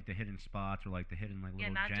what's like the hidden spots or like the hidden like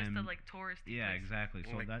yeah, little not gems. just the like touristy. Yeah, places. exactly.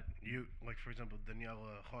 So like that like for example,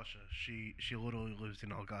 Daniela Rocha, she literally lives in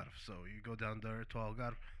Algarve. So you go down there to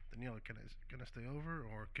Algarve. Daniela, can I stay over,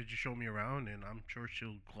 or could you show me around? And I'm sure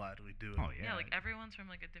she'll gladly do it. oh Yeah, yeah, like everyone's from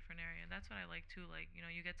like a different area. That's what I like too. Like, you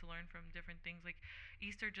get to learn from different things. Like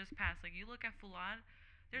Easter just passed. Like you look at Fulad,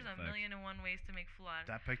 there's a Facts. million and one ways to make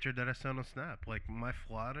Fulad. That picture that I sent on Snap, like my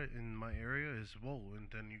flora in my area is wool,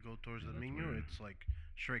 and then you go towards Yeah, the that's Minho, weird. it's like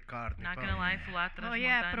straight carne. Not pão. gonna lie, Fulad Oh,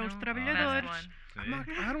 yeah, para os Transmontano, trabalhadores. best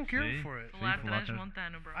one. I don't care See? for it. Fulad Fulad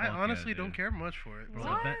Transmontano, bro. I Fuck yeah, honestly don't dude. care much for it. Bro,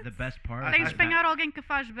 What? the best part. I- Tem I- de apanhar alguém que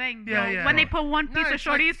faz bem. Yeah, Yo, yeah. when they put one No, piece of it's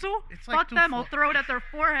like- chorizo, it's like fuck too them, fl- I'll throw it at their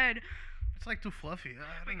forehead. It's like too fluffy. I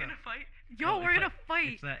We're don't know. gonna fight. Yo, Oh, we're it's gonna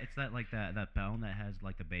fight. It's that like that pound that has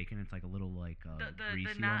like the bacon. It's like a little like The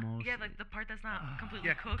greasy not almost. yeah, like the part that's not Ah. completely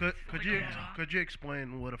Yeah, cooked. could like you a- could you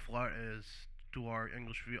explain what a flart is to our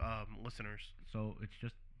English listeners? So it's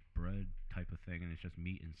just bread type of thing, and it's just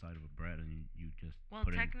meat inside of a bread, and you just Well,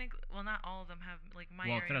 put technically, well, not all of them have like my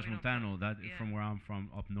Well, area. we don't Transmontano, that yeah. from where I'm from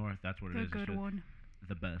up north, that's what it The is. It's good just one.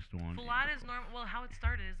 the best one. Fulad is normal. Well, how it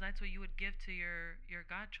started is that's what you would give to your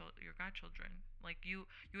godchildren. Like you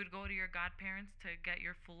would go to your godparents to get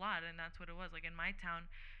your fulad, and that's what it was. Like in my town,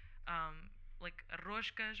 like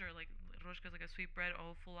roscas or like roscas like a sweet bread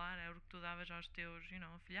ou fulad é o que tu davas aos teus,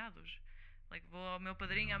 afilhados. Like vou ao meu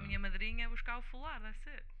padrinho, à minha madrinha buscar o fulad. That's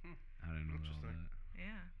it. I didn't know all Interesting. that.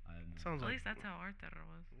 Yeah. I had no- Sounds At like least that's how our terra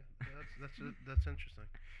was. yeah, that's interesting.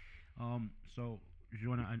 So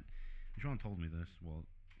Joanna told me this. Well,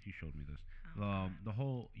 he showed me this. Oh, God. The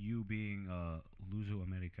whole you being a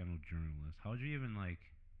Luso-Americano journalist. How did you even like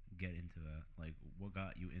get into that? Like, what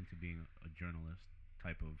got you into being a journalist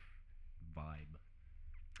type of vibe?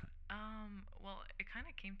 Well, it kind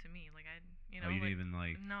of came to me. Like You like, didn't even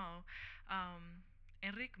like. No.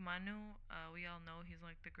 Enrique Manu, we all know he's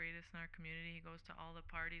like the greatest in our community. He goes to all the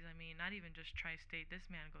parties. I mean, not even just tri-state. This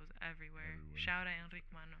man goes everywhere. Everywhere. Shout out Enrique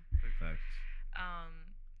Manu. Big Facts.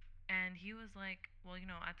 And he was like, well,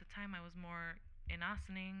 at the time I was more in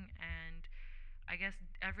Asening, and I guess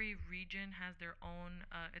every region has their own,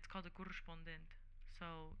 it's called a correspondent.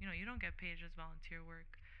 So, you don't get paid, just volunteer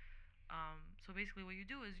work. So basically what you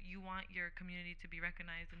do is you want your community to be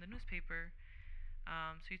recognized in the newspaper.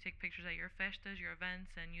 So you take pictures at your festas, your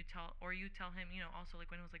events, and you tell him, also like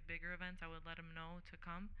when it was like bigger events, I would let him know to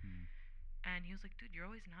come. And he was like, dude, you're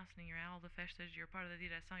always in Asening, you're at all the festas, you're part of the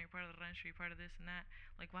Direção, you're part of the rancho, you're part of this and that.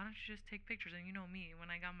 Like, why don't you just take pictures? And you know me, when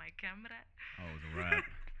I got my camera. Oh, it was a wrap.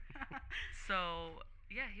 So,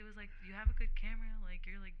 yeah, he was like, you have a good camera, like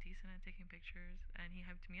you're like decent at taking pictures, and he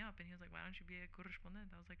hyped me up, and he was like, why don't you be a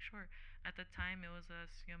correspondent? I was like, sure. At the time, it was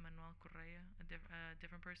Senor Manuel Correa, a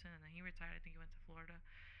different person, and then he retired. I think he went to Florida.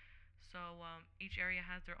 So each area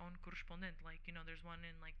has their own correspondent. Like there's one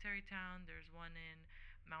in like Terrytown, there's one in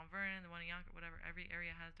Mount Vernon, the one in Yonkers, whatever. Every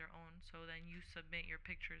area has their own. So then you submit your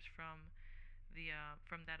pictures from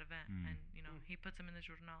that event, and he puts them in the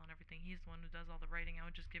journal and everything. He's the one who does all the writing. I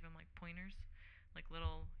would just give him like pointers, like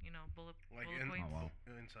little bullet points. Oh, wow.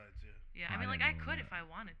 Insides, yeah. Yeah, I I mean like didn't I know could that. if I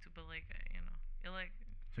wanted to, but like it like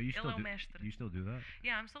So you still Hello, do, mestre. you still do that?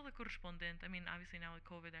 yeah, I'm still the correspondent. I mean, obviously now with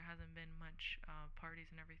COVID, there hasn't been much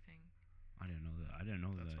parties and everything. I didn't know that. I didn't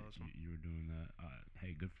know That's that awesome. you were doing that.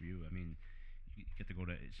 Hey, good for you. I mean, you get to go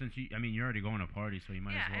to since you. I mean, you're already going to parties, so you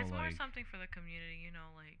might Yeah, as well it's more like. something for the community.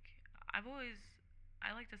 Like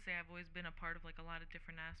I like to say I've always been a part of like a lot of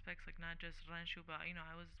different aspects, like not just rancho, but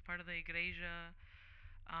I was part of the igreja,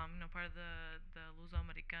 part of the Luso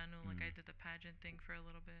Americano. Like I did the pageant thing for a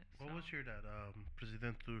little bit. What was so- your dad?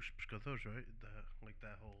 Presidente dos Pescadores, right? Like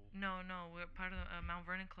that whole. No, we're part of the Mount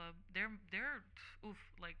Vernon Club. They're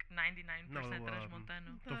like 99% No,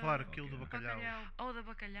 Transmontano. Estou a falar aquilo do Okay. bacalhau. Oh, the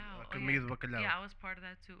bacalhau. Academia do Bacalhau. Yeah, I was part of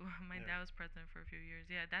that too. My Yeah. dad was president for a few years.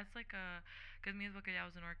 Yeah, that's like Academia do Bacalhau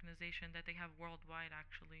is an organization that they have worldwide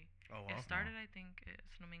actually. Oh, It wow. started, I think,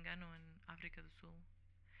 se não me engano, in África do Sul.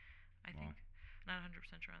 I Wow. think. Not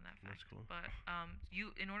 100% sure on that fact. That's cool. But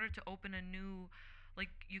in order to open a new, like,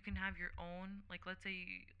 you can have your own. Like, let's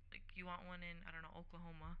say you want one in, I don't know,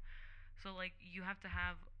 Oklahoma. So like you have to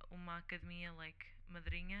have uma academia like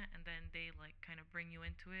madrinha, and then they like kind of bring you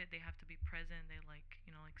into it. They have to be present. They like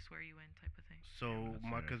like swear you in type of thing. So, that's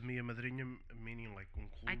uma serious. academia madrinha meaning like clube?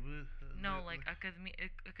 No, like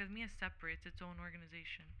academia is separate. It's its own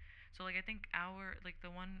organization. So like I think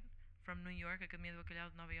the one from New York, Academia do Bacalhau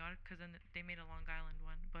de Nova York, because then they made a Long Island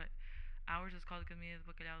one, but ours is called Academia do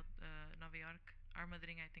Bacalhau Nova York. Our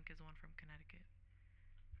madrinha I think is the one from Connecticut.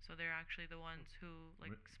 So they're actually the ones who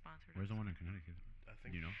like sponsored Where's us. the one in Connecticut? I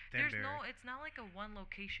think. You know? There's Danbury. it's not like a one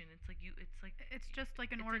location. It's like It's just like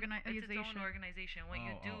an it's organization. its own organization. What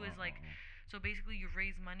you do is like so basically you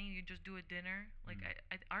raise money, you just do a dinner. Like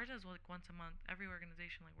ours is like once a month. Every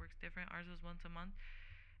organization like works different. Ours was once a month,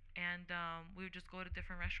 and we would just go to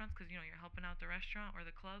different restaurants because you're helping out the restaurant or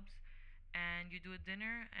the clubs, and you do a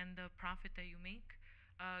dinner, and the profit that you make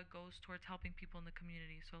goes towards helping people in the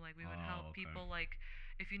community. So like we would help okay. people like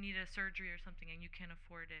if you need a surgery or something and you can't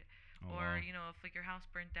afford it, Oh, or wow. if like your house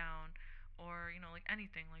burnt down, or like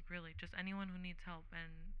anything, like really just anyone who needs help.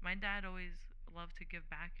 And my dad always loved to give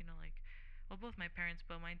back, like well both my parents,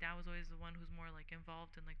 but my dad was always the one who's more like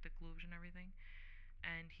involved in like the clubs and everything,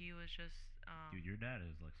 and he was just Dude, your dad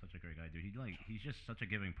is like such a great guy, dude. He's just such a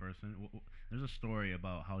giving person. There's a story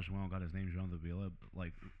about how João got his name João de Vila.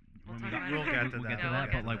 Like We'll when we talk got, about We'll get to we'll that. get to Yeah, we'll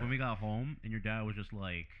that. get But to like when we got home and your dad was just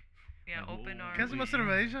like, yeah, like, open "Oh, arms. Queres uma Yeah.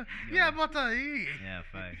 cerveja? Yeah. Yeah, bota aí. yeah,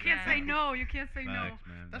 facts. You can't say Yeah. no. You can't say no. Facts,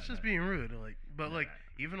 man. That's That- just that- being rude. Like, but Yeah. like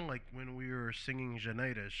even like when we were singing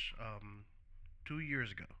Janeiras 2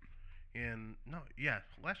 years ago, and no, yeah,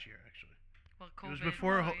 last year actually. Well, It was COVID,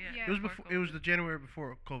 before. well, Yeah. It was before before. It was COVID. the January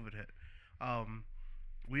before COVID hit.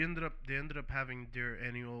 They ended up having their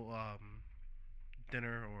annual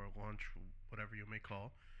dinner or lunch, whatever you may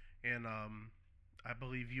call, and I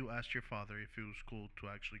believe you asked your father if it was cool to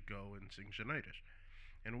actually go and sing Janeiras,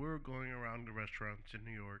 and we were going around the restaurants in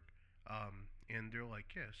New York, and they're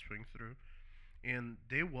like, yeah, swing through, and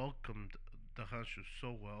they welcomed the rancho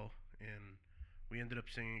so well, and we ended up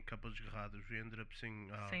singing a couple of garradas. We ended up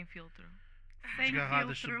singing Same filtro. Same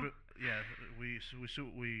Garradas feel through. yeah,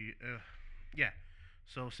 yeah.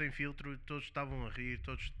 So sem filtro, todos estavam a rir,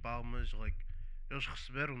 todos de palmas, like eles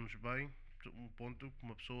receberam-nos bem, ponto que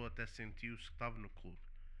uma pessoa até sentiu-se que estava no clube.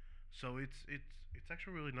 So it's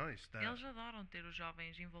actually really nice that Eles adoram ter os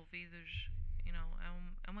jovens envolvidos,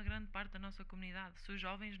 é uma grande parte da nossa comunidade. Se os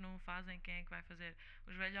jovens não o fazem, quem é que vai fazer?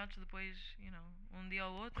 Os velhotes depois, um dia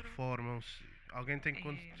ou outro, reformam-se. Alguém tem que E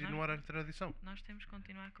continuar a tradição. nós temos que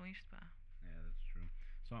continuar com isto, pá. Yeah, that's true.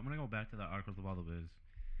 So I'm gonna go back to the Arcos de Valdez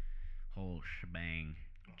whole shebang.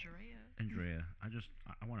 Drea. Andrea,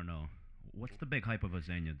 I want to know what's the big hype of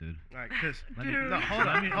Azania, dude. Alright, because Let me, Dude. no, hold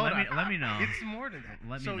on, hold on. let me know. It's more than that.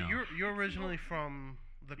 Let me So know. you're originally from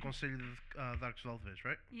the Conselho de Arcos de Valdez,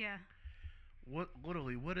 right? Yeah.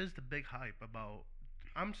 What is the big hype about?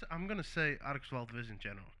 I'm gonna say Arcos de Valdez in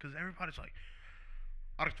general, because everybody's like,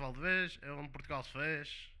 Arcos de Valdez é onde Portugal se fez.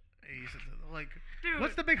 Like, Dude.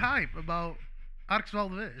 what's the big hype about Arcos de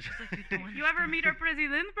Valdez? It's like you don't You ever meet our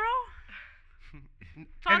president, bro?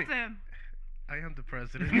 Talk Any- to him. I am the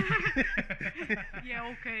president. Yeah,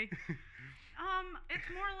 okay. It's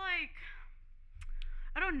more like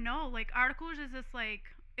I don't know. Like Articles is just like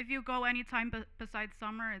if you go anytime besides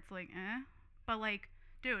summer, it's like But like,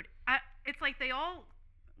 dude, it's like they all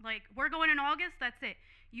like we're going in August. That's it.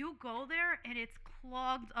 You go there and it's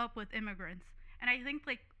clogged up with immigrants, and I think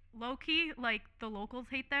like low key, like the locals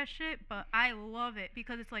hate that shit, but I love it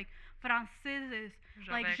because it's like franceses,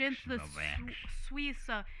 like gente de Suisse,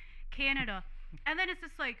 Canada, and then it's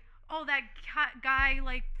just like. Oh, that guy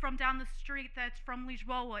like from down the street that's from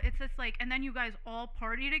Lisboa. It's just like, and then you guys all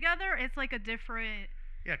party together. It's like a different.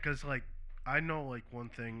 Yeah, cause like I know like one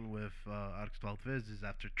thing with Arcos Viz is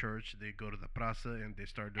after church they go to the praça and they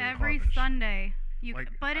start doing Every covers. Sunday. Like,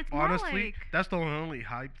 but it's honestly, more like that's the only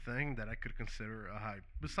hype thing that I could consider a hype.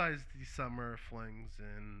 Besides the summer flings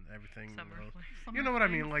and everything. Summer you know, fling. you know what I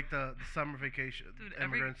mean? Like the summer vacation Dude,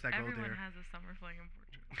 immigrants that go everyone there. has a summer fling in Portugal.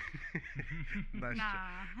 Nice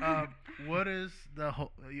nah. job. What is the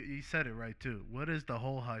whole? You said it right too. What is the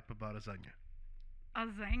whole hype about lasagna?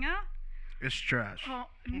 Azanga? It's trash. Oh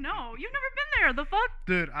no, you've never been there. The fuck?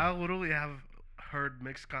 Dude, I literally have heard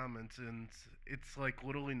mixed comments, and it's like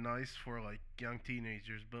literally nice for like young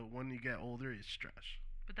teenagers, but when you get older, it's trash.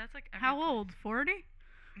 But that's like every How place. old? 40?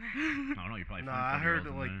 I don't know. You probably. Nah, find I 40 heard,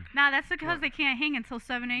 girls in like, there. Nah, that's because What? they can't hang until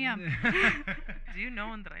 7 a.m. Do you know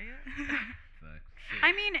Andrea? Facts.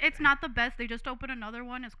 I mean, it's not the best. They just opened another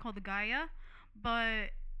one. It's called the Gaia,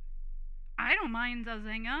 but I don't mind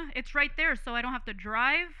Zazenga. It's right there, so I don't have to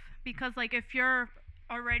drive because, like, if you're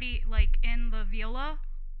already like in the Villa,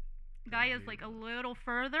 Gaia's like a little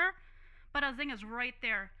further, but Zazenga's right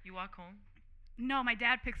there. You walk home. No, my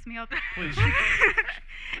dad picks me up. Please,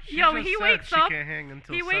 she Yo, just he said wakes she up. can't hang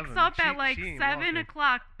until He wakes 7. up She- at like she ain't 7 walking.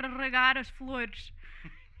 o'clock para regar as flores,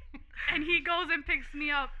 and he goes and picks me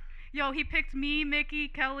up. Yo, he picked me, Mickey,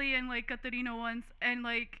 Kelly, and like Katerina once, and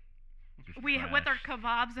like Just we with our trash.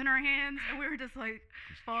 kebabs in our hands, and we were just like,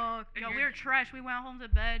 Just fuck. And Yo, we you're- were trash. We went home to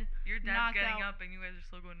bed. Your dad's knocked getting out. up and you guys are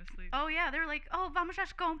still going to sleep. Oh yeah, they're like, oh, vamos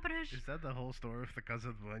às compras. Is that the whole story with the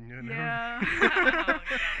Casa de Banho? and Yeah. Oh,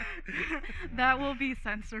 That will be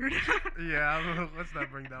censored. everything? Yeah, let's not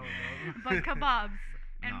bring that one up. But kebabs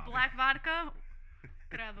and Nah. black vodka.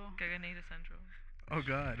 Credo. Caganeta Central. Oh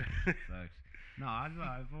God. Facts. No,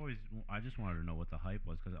 I've always I just wanted to know what the hype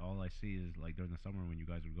was because all I see is like during the summer when you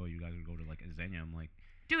guys would go to like Xenia. I'm like,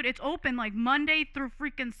 Dude, it's open like Monday through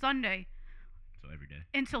freaking Sunday so every day.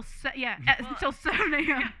 until Well, until 7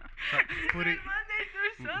 a.m. Por, i- Monday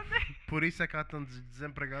through Sunday. por isso é que há tantos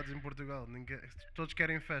desempregados em Portugal. Todos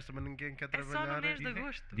querem festa, mas ninguém quer É só no trabalhar. mês de e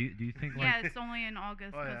agosto. Do you think Yeah, like it's only in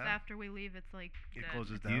August Oh, because yeah? after we leave, it's like It dead.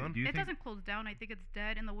 closes do you, down. do you it think doesn't close down. I think it's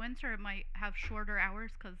dead. In the winter, it might have shorter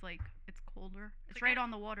hours because like it's colder. It's Like right I- on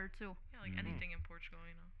the water too. Yeah, like Mm. anything in Portugal,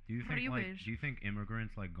 you know. do you What do think you like wish? do you think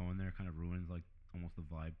immigrants like going there kind of ruins like almost the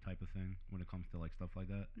vibe type of thing when it comes to like stuff like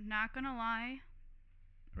that, Not gonna lie,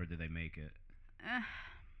 or did they make it?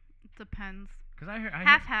 it depends. Because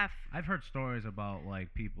Half. I've heard stories about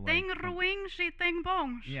like people like Thing from- ruing, she thing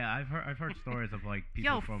bong. yeah, I've heard stories of like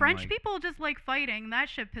people Yo, from French like, people just like fighting. That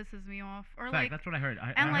shit pisses me off. Or Fact, like, that's what I heard.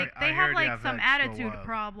 and I like heard- they I have heard like yeah, some that's so attitude wild.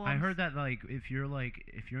 problems. I heard that like if you're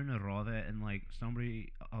in a rode and like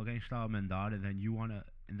somebody alguém está a mandar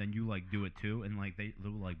and then you like do it too and like they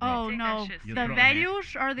will like bro, Oh Take that no, shit You the throw it in.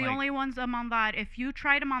 velhos are the Like- only ones a mandar. If you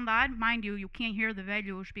try to mandar, mind you can hear the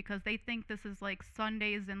velhos because they think this is like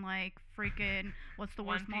Sundays and like freaking what's the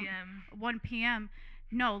 1 worst moment? p.m. 1 p.m.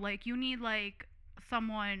 No, like you need like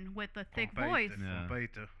someone with a thick voice, Yeah.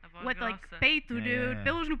 Peito. A voz with like grossa. peito, Yeah, dude, yeah.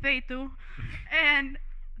 pelos no peito, and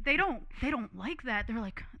they don't like that. They're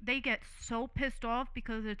like they get so pissed off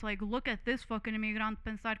because it's like look at this fucking imigrante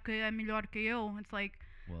pensar que é melhor que eu. It's like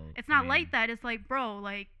well, it's I not mean, like that. It's like bro,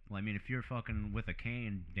 like. Well, I mean, if you're fucking with a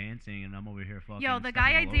cane dancing and I'm over here fucking. Yo, the stepping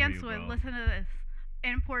guy I all over dance you, with, bro. listen to this.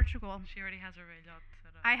 In Portugal, She already has her velhote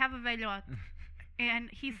set up. I have a velhote, and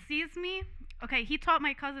he sees me. Okay, he taught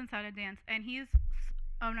my cousins how to dance, and he's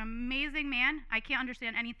an amazing man. I can't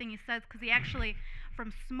understand anything he says because he actually,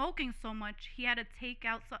 from smoking so much, he had to take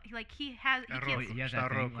out. Like he has, he Oh, can't. he has Está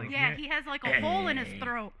that thing, roco. like, Yeah, he has like a hole in his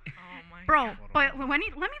throat, Oh my bro. god. But when he,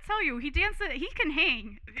 let me tell you, he dances. He can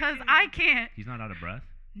hang, cause can. I can't. He's not out of breath.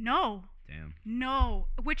 No. Damn. No,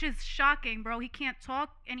 which is shocking, bro. He can't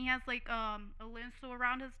talk, and he has like a lasso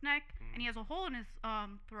around his neck, and he has a hole in his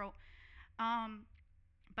throat.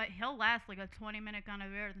 But he'll last like a 20-minute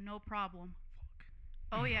canaver, no problem.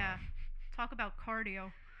 Oh yeah, talk about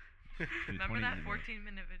cardio. Dude, Remember 20 that minutes.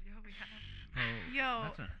 14-minute video we had? Bro, Yo.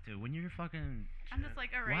 that's dude, when you're fucking. I'm just like,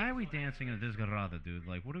 all right. Why are we dancing in a disgarada, dude?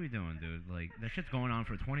 Like, what are we doing, dude? Like, that shit's going on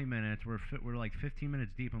for 20 minutes. We're like 15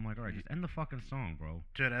 minutes deep. I'm like, all right, just end the fucking song, bro.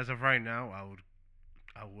 Dude, as of right now, I would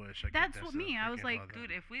I wish I could That's dance what to the me, I was freaking like, Hot Dog.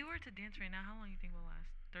 Dude, if we were to dance right now, how long do you think we'll last?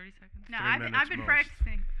 30 seconds? no, 3 I've minutes been most.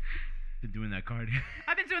 practicing. Been doing that cardio.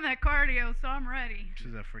 I've been doing that cardio, so I'm ready.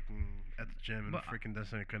 She's at freaking at the gym and But- freaking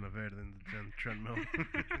dancing Cana Verde in the gym treadmill.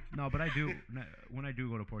 No, but I do. When I do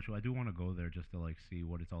go to Portugal, I do want to go there just to like see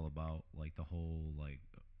what it's all about, like the whole like,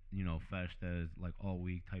 festas, like all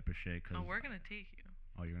week type of shit. Cause Oh, we're gonna take you.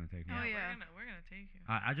 oh, you're gonna take me. Oh, yeah. We're gonna take you.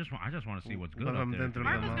 I just want to see what's good Love up him there. dentro to be da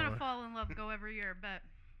Marco's honest. gonna mala. fall in love, go every year, bet.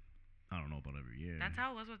 I don't know about every year. That's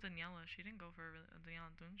how it was with Daniela. She didn't go for a really,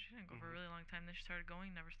 Daniela Dun. She didn't go for a really long time. Then she started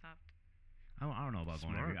going, never stopped. I don't know about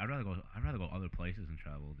going Smart. every. I'd rather go other places and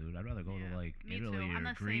travel, dude. I'd rather go Yeah. to like Me too. Italy I'm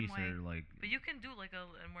or the same Greece way. or like. But you can do like a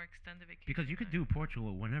more extended vacation. Because you could do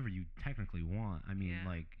Portugal whenever you technically want. I mean, Yeah.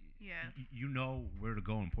 like Yeah. you know where to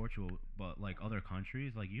go in Portugal, but like other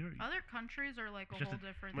countries, like you're. Other countries are like a It's just whole a-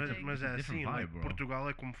 different mas, thing. mas é It's a different assim, like, vibe, bro. Portugal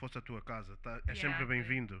é como fosse a tua casa. É Yeah. sempre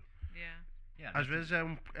bem-vindo. Yeah. Yeah, Às that's- vezes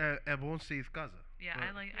é bom sair de casa. Yeah,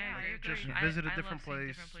 Well, I Yeah, I agree. agree. Just I- visit a I different love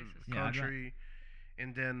seeing place, different places. Yeah, I'd ra- country,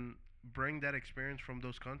 and then bring that experience from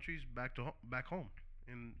those countries back home.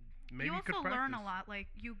 And maybe you you could also learn a practice. lot. Like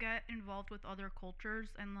you get involved with other cultures,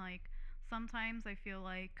 and like sometimes I feel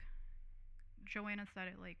like Joanna said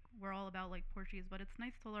it. Like we're all about like Portuguese, but it's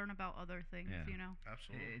nice to learn about other things. Yeah. You know,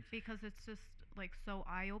 Absolutely. It's, because it's just like so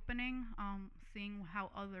eye opening. Seeing how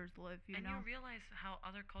others live. You And know. you realize how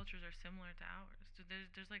other cultures are similar to ours. So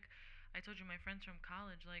there's like, I told you, my friends from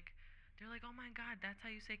college, like, they're like, oh my God, that's how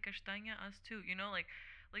you say castanha, us too. You know, like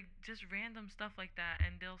just random stuff like that.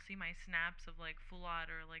 And they'll see my snaps of like fulat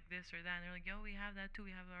or like this or that. And they're like, yo, we have that too.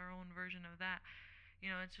 We have our own version of that. You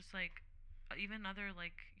know, it's just like, even other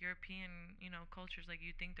like European, cultures, like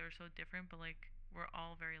you think they're so different, but like we're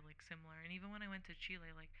all very like similar. And even when I went to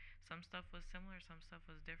Chile, like some stuff was similar, some stuff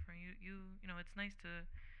was different. It's nice to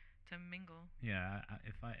mingle. yeah,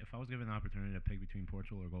 if I was given the opportunity to pick between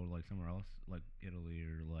Portugal or go to like somewhere else, like Italy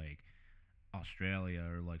or like Australia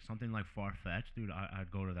or like something like far fetched, dude,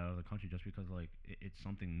 I'd go to that other country just because like it's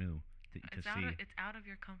something new to It's see. it's out of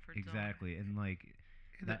your comfort zone. Exactly, and like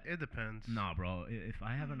that- It depends. nah, bro. If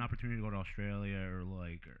I have an opportunity to go to Australia or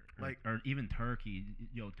or even Turkey,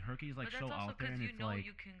 Turkey's like But that's so also out there, and you it's know like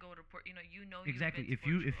you can go to Port. exactly. You've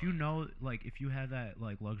been to If you Portugal. know like if you have that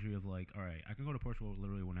like luxury of like, all right, I can go to Portugal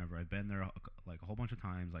literally whenever. I've been there like a whole bunch of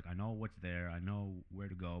times. Like I know what's there. I know where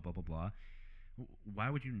to go. Blah blah blah. Why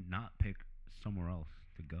would you not pick somewhere else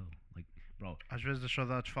to go? Like, bro, Às vezes as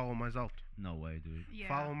saudades falam mais alto. no way, dude. Yeah.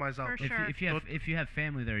 Falam mais for alto. sure. If you have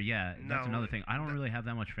family there, yeah, that's No, another thing. I don't that- really have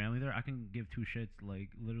that much family there. I can give two shits. Like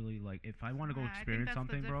literally, like if I want to go Yeah, I think experience that's the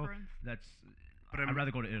something, bro, difference. that's. Para I'd mim-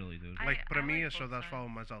 rather go to Italy, dude. I- Like, para mim like as both saudades sides. falam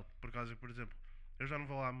mais alto. Por causa que, por exemplo, eu já não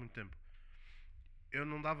vou lá há muito tempo. Eu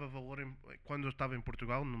não dava valor quando eu estava em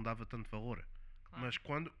Portugal, não dava tanto valor. Claro. Mas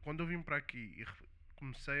quando eu vim para aqui e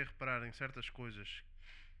comecei a reparar em certas coisas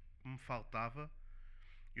que me faltava,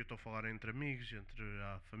 e eu estou a falar entre amigos, entre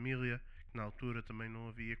a família, que na altura também não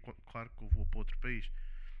havia, claro que eu vou para outro país,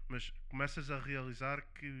 mas começas a realizar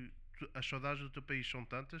que as saudades do teu país são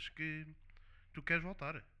tantas que tu queres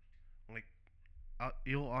voltar. Like,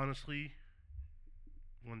 you'll honestly,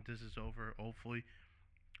 when this is over, hopefully,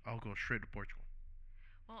 I'll go straight to Portugal.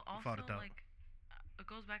 Well, without also a doubt. like it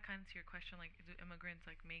goes back kind of to your question, like do immigrants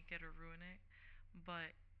like make it or ruin it?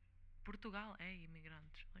 But Portugal é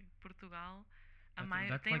imigrantes. Like Portugal,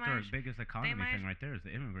 That's tem like their mais biggest economy mais- thing right there is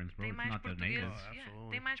the immigrants, bro. tem It's mais not the portugueses, natives. Oh, yeah,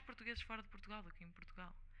 absolutely. tem mais portugueses fora de Portugal do que em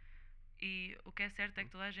Portugal. E o que é certo é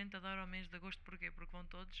que toda a gente adora o mês de agosto, porquê? Porque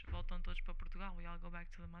voltam todos para Portugal. We all go back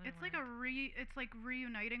to the motherland. It's like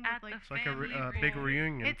reuniting At with like. the It's like a family big reunion.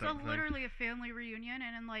 reunion It's type thing. literally a family reunion,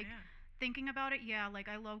 and then like Yeah. thinking about it, yeah, like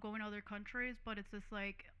I love going to other countries, but it's just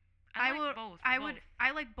like I would, like both.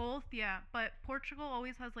 I like both, yeah. But Portugal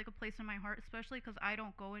always has like a place in my heart, especially because I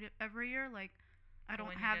don't go it every year. Like, I So don't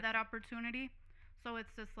when you have get that to- opportunity. So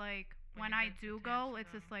it's just like When when you I get the do chance go, to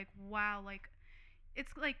it's just go. like wow, like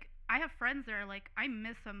it's like I have friends there. Like I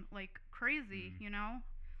miss them like crazy, you know.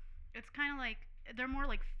 It's kind of like they're more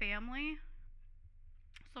like family.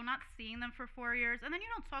 So not seeing them for 4 years, and then you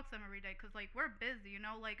don't talk to them every day because like we're busy, you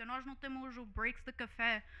know. Like nós não temos o breaks de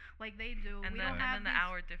café like they do. And, We the, don't have and then the these-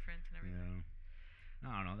 hour difference and everything. Yeah.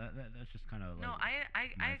 I don't know. That's just kind of like. No, I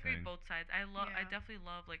my agree thing. both sides. I Yeah. definitely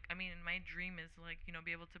love like I mean my dream is like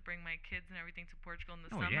be able to bring my kids and everything to Portugal in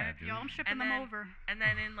the Oh, summer. yeah, dude. Yo, I'm shipping And them then- over. And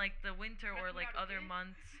then in like the winter or like Claro other que-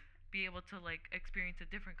 months be able to like experience a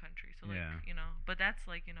different country. So like Yeah. but that's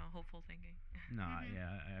like hopeful thinking. No, Mhm.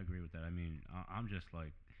 yeah, I agree with that. I mean, I'm just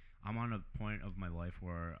like, I'm on a point of my life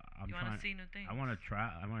where I'm You want trying. to see new things. I want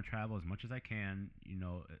to travel as much as I can. You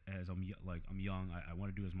know, as I'm young, I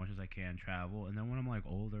want to do as much as I can travel. And then when I'm like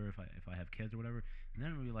older, if I have kids or whatever, and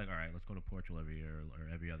then we'll be like, all right, let's go to Portugal every year or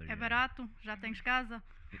every other É year. barato, já tens casa.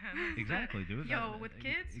 Exactly, dude. Yo, with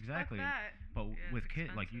kids, exactly. fuck that. But Yeah, with it's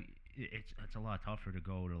kids, like expensive. it's a lot tougher to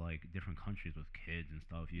go to like different countries with kids and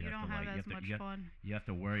stuff. You have don't to have like as much fun. you have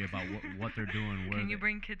to worry about what they're doing. Where Can you they-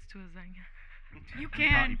 bring kids to Azania? You You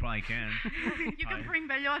can. probably can. You can bring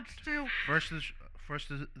velhotes too. First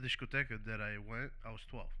discoteca that I went, I was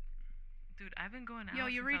 12. Dude, I've been going out Yo,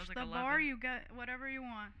 you since I reach was like the 11. bar, you get whatever you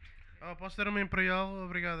want. Oh, posso ter uma Imperial?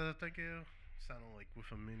 Obrigada, thank you. Sounding like with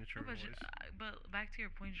a miniature No, but, voice. but back to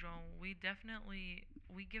your point, João, we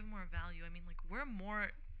give more value. I mean, like, we're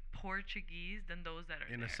more Portuguese than those that are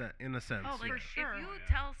In a there. sense. Oh, yeah. for Like, sure. if you yeah.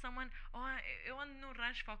 tell someone, oh, eu ando no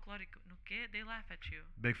rancho folclórico, no quê? They laugh at you.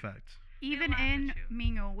 Big facts. Even laugh at in you.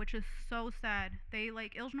 Minho, which is so sad, they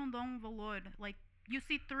like eles não dão valor. Like you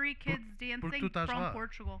see 3 kids dancing tu estás from lá.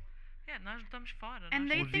 Portugal, Yeah, nós estamos fora. and nós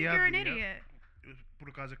they O think dia a you're an dia- idiot. Por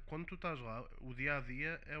acaso, quando tu estás lá, o dia a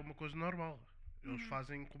dia é uma coisa normal. Eles Uhum.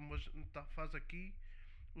 fazem como a gente faz aqui,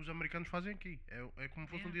 os americanos fazem aqui. É como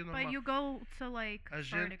fosse um Yeah. dia normal. But you go to like A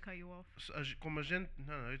sorry to gente- cut you off. Como a gente.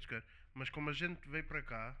 Não, it's good. Mas como a gente veio para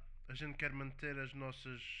cá, a gente quer manter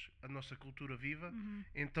a nossa cultura viva, Mhm.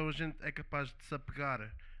 então a gente é capaz de se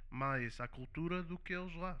apegar mais à cultura do que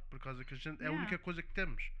eles lá. Por causa que a gente é a Yeah. única coisa que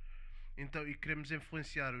temos. Então, e queremos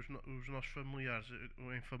influenciar os nossos familiares.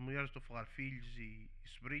 Em familiares estou a falar filhos e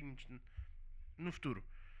sobrinhos no futuro.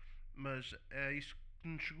 Mas é isso que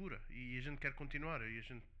nos segura. E a gente quer continuar. E a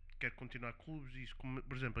gente quer continuar clubes. E isso, como,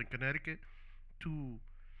 por exemplo, em Canérica, tu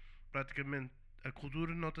praticamente a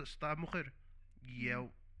cultura nota-se está a morrer. E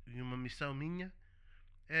e uma missão minha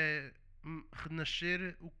é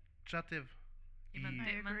renascer o que já teve. E I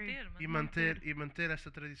manter, agree. manter. manter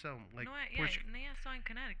essa tradição. Like, Não é, pois- nem é só em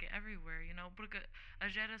Connecticut, everywhere, you know, porque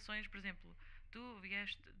as gerações, por exemplo, tu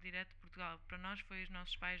vieste direto de Portugal, para nós foi os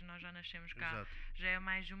nossos pais, nós já nascemos cá, Exato. já é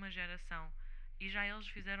mais de uma geração. E já eles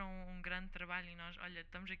fizeram um grande trabalho e nós, olha,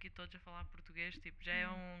 estamos aqui todos a falar português, tipo, já é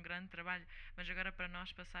um grande trabalho. Mas agora para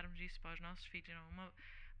nós passarmos isso para os nossos filhos, não,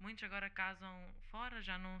 muitos agora casam fora,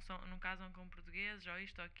 já não casam com portugueses, ou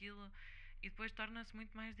isto ou aquilo, e depois torna-se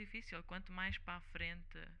muito mais difícil. Quanto mais para a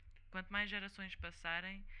frente, quanto mais gerações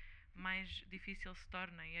passarem, mais difícil se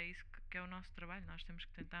torna. E é isso que é o nosso trabalho, nós temos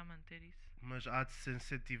que tentar manter isso. Mas há de se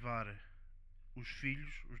incentivar os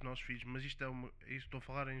filhos, os nossos filhos, mas isto estou a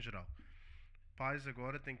falar em geral. Pais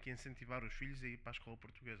agora têm que incentivar os filhos a ir para a escola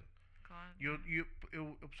portuguesa. Claro. E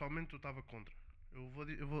eu pessoalmente eu estava contra. Eu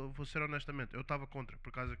vou ser honestamente, eu estava contra,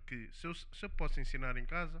 por causa que se eu posso ensinar em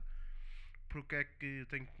casa, porque é que eu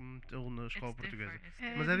tenho que metê-lo na escola It's portuguesa? different, it's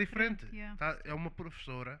É Mas é diferente. yeah. Tá? É uma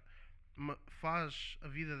professora, faz a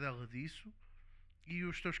vida dela disso e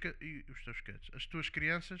os teus kids, as tuas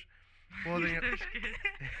crianças podem. Os teus quê?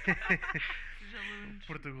 Os alunos.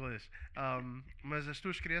 Português. Mas as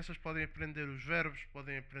tuas crianças podem aprender os verbos,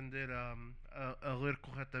 podem aprender a ler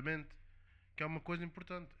corretamente, que é uma coisa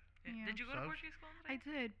importante. Yeah. Did you go to Sabes? Portuguese school? I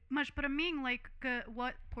did. Mas para mim, like,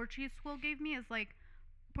 what Portuguese school gave me is like,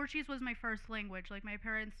 Portuguese was my first language. Like, my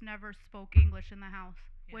parents never spoke English in the house,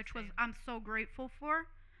 Yeah, which was same. I'm so grateful for.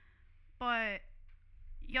 But,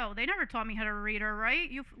 yo, they never taught me how to read or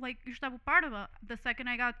write. You estava part of it. The second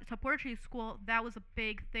I got to Portuguese school, that was a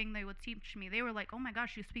big thing they would teach me. They were like, oh my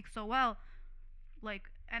gosh, you speak so well. Like,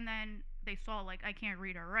 and then they saw, like, I can't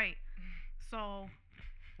read or write. So,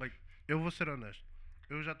 Eu vou ser honesto.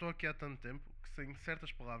 Eu já estou aqui há tanto tempo que tenho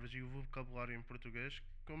certas palavras e o vocabulário em português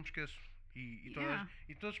que eu me esqueço. Yeah.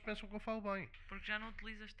 E todos pensam que eu falo bem. Porque já não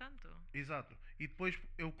utilizas tanto. Exato. E depois,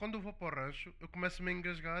 quando eu vou para o rancho, eu começo-me a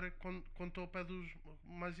engasgar quando estou ao pé dos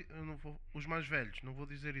os mais velhos. Não vou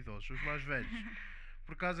dizer idosos, os mais velhos.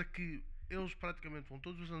 Por causa que eles praticamente vão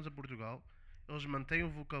todos os anos a Portugal, eles mantêm o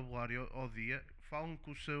vocabulário ao dia, falam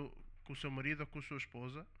com o seu marido ou com a sua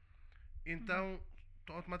esposa, então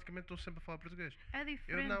automaticamente estou sempre a falar português. é Eu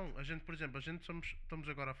diferente. não, a gente, por exemplo, estamos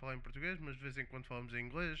agora a falar em português, mas de vez em quando falamos em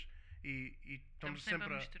inglês e estamos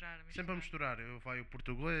sempre a misturar. sempre a misturar. Eu vai o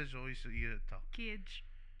português ou isso e tal. Kids.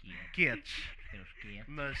 Quietos. Teus quietos.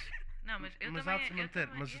 Mas, Não, mas eu mas também. há de se manter,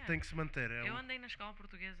 também, mas yeah. tem que se manter. Eu andei na escola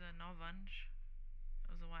portuguesa 9 anos.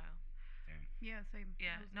 It was a while. Yeah, same.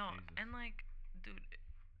 Yeah, no, Jesus. and like, dude,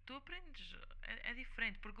 tu aprendes, é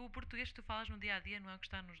diferente, porque o português que tu falas no dia a dia não é o que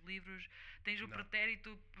está nos livros. Tens o Não.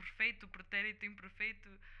 pretérito perfeito, o pretérito imperfeito,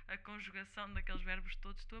 a conjugação daqueles verbos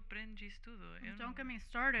todos, tu aprendes isso tudo. Eu Don't não- get me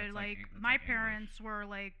started. That's like Like, Eng- that's my like English. parents were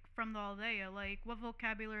like from the aldeia. Like, what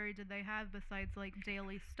vocabulary did they have besides like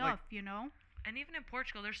daily stuff? You know? And even in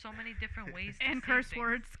Portugal, there's so many different ways to And say curse things.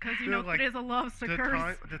 words, because you Dude, know like, Teresa loves to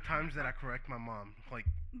curse. the times that I correct my mom, like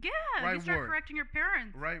Yeah, right you start word. correcting your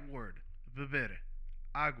parents. right word, beber,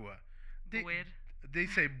 agua. They, Buer. they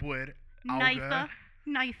say buer, Nifa, alga.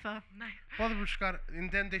 nifa. Nice. Pode buscar,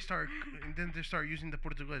 and then they start using the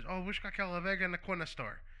Portuguese. Oh, busca aquela vega na Kona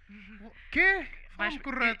Store. Quê? Vais, Fala-me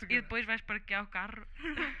correto. e depois vais parquear o carro.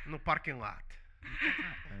 No parking lot.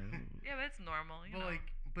 Yeah, but it's normal, you But know. like,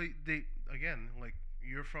 but they again, like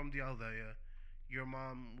you're from the aldeia. Your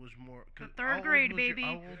mom was more. 'Cause The third how old grade, was your- baby.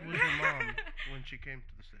 how old was your mom when she came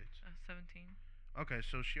to the States? 17. Okay,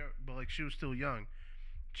 so but like she was still young.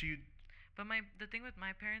 She, But the thing with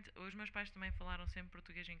my parents, os meus pais também falaram sempre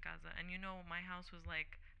português em casa. And you know, my house was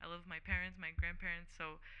like, I live with my parents, my grandparents,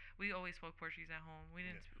 so we always spoke Portuguese at home. We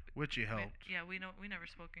didn't. which we- helped. Yeah, we never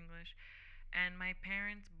spoke English. And my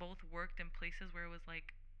parents both worked in places where it was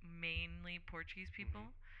like mainly Portuguese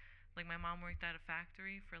people. Like my mom worked at a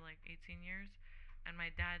factory for like 18 years, and my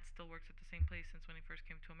dad still works at the same place since when he first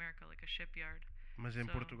came to America, like a shipyard. Mas em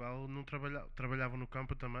So- Portugal não trabalhava no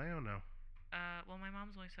campo também ou não? Well, my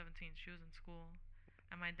mom's only 17. She was in school,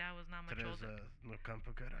 and my dad was not much older. Teresa no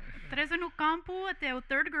campo, caralho. Teresa no campo até o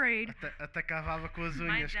third grade. Até cavava com as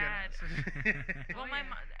My unhas, dad- caralho. Well, Oh, my yeah.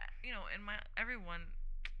 mom, you know, and everyone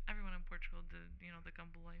in Portugal did, you know, the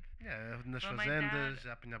campo life. Yeah, nas But my fazendas, dad-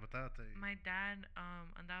 a apanhar batata. My dad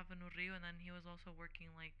andava no rio, and then he was also working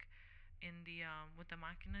like in the with the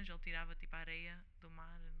máquinas. Ele tirava tipo areia do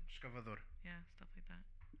mar and Escavador. yeah, stuff like that.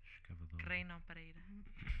 Escavador. Reino Pereira.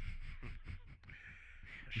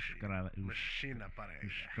 Machina para ela.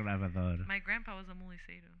 Escravador. My grandpa was a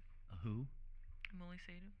muliceiro. Who?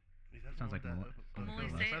 Muliceiro. Is that Sounds the like one mole- that-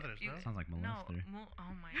 Muliceiro. the feathers, You- no? Sounds like No, molester.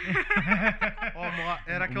 oh my. Oh,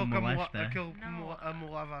 era aquele que molesta. aquele que Não.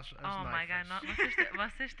 amolava as Oh my god, naifas.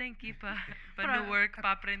 vocês têm que ir para Pra- Newark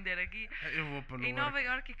para aprender aqui. Eu vou para Em Newark. Nova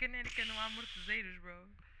York e Connecticut não há mortezeiros, bro.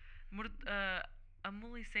 A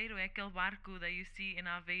muliceiro é aquele barco that you see in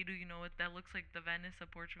Aveiro, you know, that looks like the Venice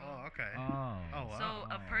of Portugal. Oh, okay. Oh. Oh, wow. So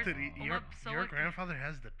a Oh. person, Dude, uma your pessoa que- grandfather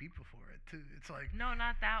has the people for it too. It's like No,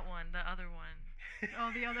 not that one, the other one.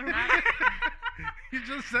 Oh, the other Not- one. you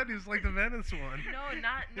just said he was like the Venice one. No,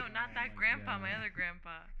 not Oh that my grandpa, my God. other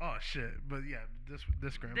grandpa. Oh shit! But yeah, this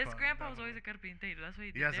grandpa. This grandpa was that always one. a carpinteiro. That's what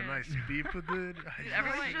he did. He has a there. nice people, dude. Dude,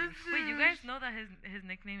 everyone, Just- wait, you guys know that his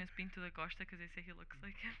nickname is Pinto da Costa because they say he looks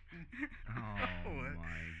like him? Oh What?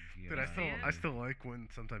 my Dude, I god. still like when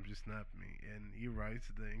sometimes you snap me and he writes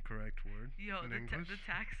the incorrect word Yo, in the English.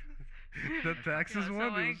 taxes. The taxes Yo,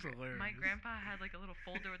 one so was hilarious. my grandpa had like a little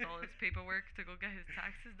folder with all his paperwork to go get his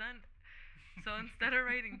taxes done. So instead of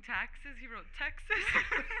writing taxes, he wrote Texas.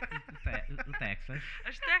 Texas.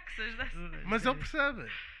 As taxas, that's Mas ele percebe.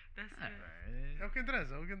 that's it. É o que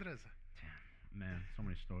interessa, é o que interessa. Man, so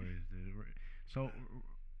many stories, dude. So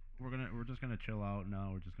we're just gonna chill out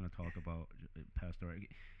now. We're just gonna talk about past story.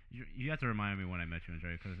 You have to remind me when I met you,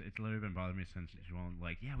 Andrea, because it's literally been bothering me since you were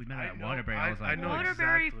like, yeah, we met I at know- Waterbury. I was I like, know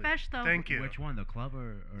Waterbury exactly. Festa. Thank you. which one, the club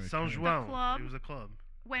or a São church? João. club. It was a club.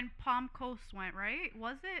 When Palm Coast went, right?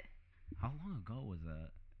 Was it? How long ago was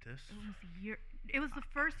that? This. It was the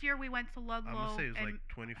first year we went to Ludlow. I'm gonna say it was and like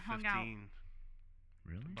 2015. hung out.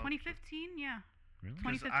 Really? 2015, yeah. Really?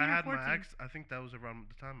 20 Because I 2015 or had my 14. I think that was around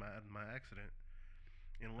the time I had my accident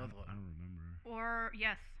in I Ludlow. don't remember. Or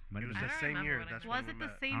yes. Might It have was been the I don't same remember year. when I That's Was when it we the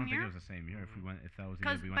met. I same don't think year? it was the same year. If we went, if that was the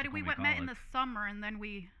Because year we went to we Colby met in the College. summer and then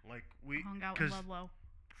we Like we, hung out in because Ludlow.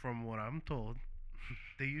 from what I'm told,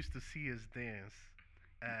 they used to see us dance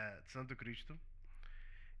at Santo Cristo,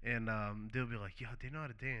 and they'll be like, "Yeah, they know how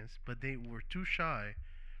to dance," but they were too shy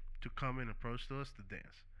to come and approach us to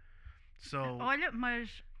dance. So, Olha, mas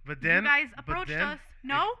but then you guys but approached then- us.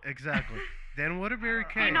 No? exactly. Then Waterbury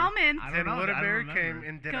came. Finalmente. I don't Then know, I don't Waterbury came, remember.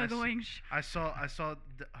 and then I, Cagões. I saw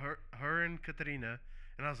her and Catarina,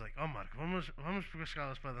 and I was like, "Oh, Marco, vamos buscar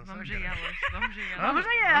elas para dançar." Vamos a cara." elas. Vamos a Vamos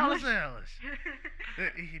elas. a Vamos elas. a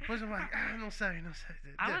elas. E depois I'm like, não sei.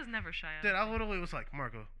 I was never shy. Dude, I literally was like,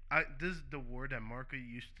 Marco, this is the word that Marco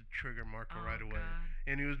used to trigger Marco Oh, right away. God.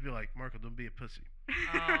 And he would be like, Marco, don't be a pussy.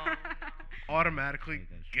 Oh, no. Automatically Hate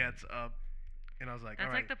that shit. gets up. And I was like, That's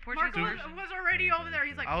all like right. the Portuguese Marco version. was already Hate over that there.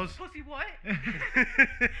 He's shit. like, I was- pussy what?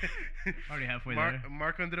 Already halfway there.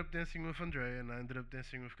 Marco ended up dancing with Andrea, and I ended up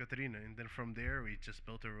dancing with Katerina. And then from there, we just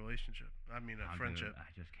built a relationship. I mean, a Oh, dude, friendship. I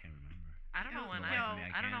just can't remember. I don't know when Yo.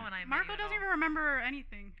 I don't know when I met Marco you at doesn't all. even remember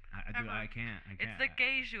anything. Dude, Ever. I can't. It's the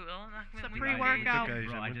queijo. It's the We- pre-workout. Muito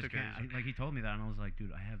Bro, I queijo, just muito can't. queijo. Like he told me that, and I was like,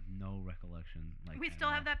 dude, I have no recollection. Like We at still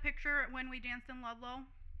all. have that picture when we danced in Ludlow.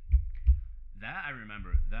 That I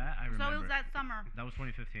remember. That I remember. So it was that summer. That was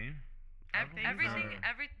 2015. I Ev- believe everything,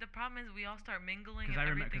 so. the problem is we all start mingling. Because and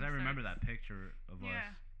I everything remember starts that picture of Yeah.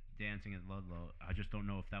 us dancing at Ludlow. I just don't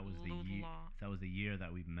know if that was the year. Ludlow. If that was the year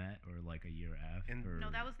that we met, or like a year after. And- No,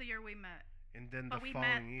 that was the year we met. And then But the we met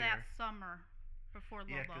following that year. summer before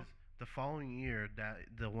Yeah, Lolo. because the following year,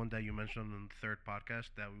 the one that you mentioned on the third podcast,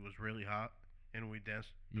 that was really hot, and we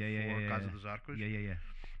danced Yeah, before yeah, Casa yeah. dos Arcos. Yeah.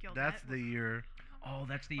 Yo, That's that the was- year. Oh,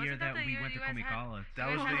 that's the Wasn't year that that the we year went to you guys had- Comicala. That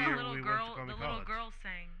You was guys the had year little we went girl, to the Comic little College. girl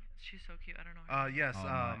sang. She's so cute. I don't know her name. Yes,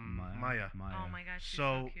 Oh, Maya. Oh my god, she's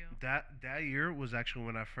So so cute. that year was actually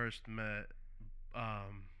when I first met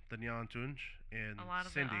Danielle Antunes and A lot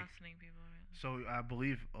of Cindy. the listening people. Right? So I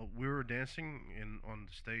believe we were dancing on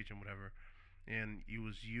the stage and whatever, and it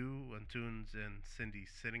was you, Antunes, and Cindy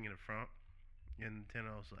sitting in the front, and then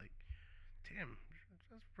I was like, "Damn,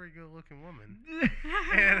 that's a pretty good looking woman."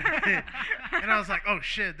 And I was like, "Oh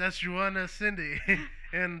shit, that's Joanna, Cindy,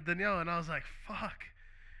 and Danielle," and I was like, "Fuck."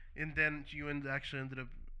 And then actually ended up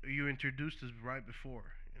you introduced us right before,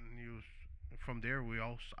 and from there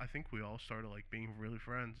I think we all started like being really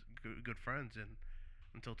friends, good friends, and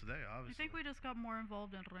until today, I obviously. think we just got more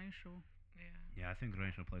involved in Rancho. Yeah. Yeah, I think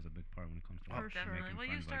Rancho plays a big part when it comes to For like, sure. Definitely. making Well,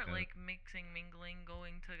 you friends start like like mixing, mingling,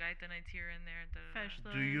 going to gaita nights here and there.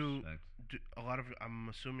 Festas. Do you that. Facts. I'm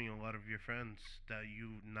assuming a lot of your friends that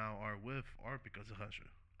you now are with are because of Rancho,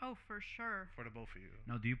 Oh, for sure. for the both of you.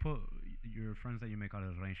 Now, do you put your friends that you make out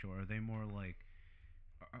of Rancho? Are they more like?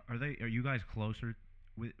 Are you guys closer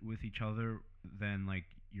with each other than like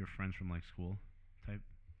your friends from like school type?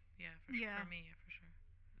 Yeah, for Yeah. Sure. For me, yeah, for sure.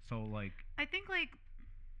 So like. I think like,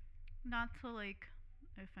 not to like,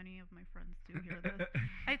 if any of my friends do hear this,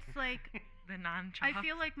 it's like The non I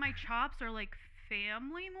feel like my chops are like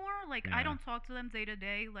family more. Like I Yeah. don't talk to them day to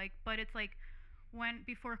day. Like, but it's like when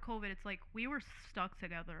before COVID, it's like we were stuck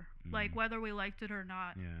together. Like Mm. whether we liked it or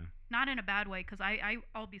not. Yeah. Not in a bad way, cause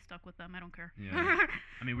I'll be stuck with them. I don't care. Yeah.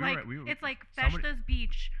 I mean, like we were. it's like somebody- Festas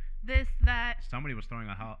Beach, this that Somebody was throwing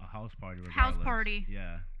a house party. House regardless. party.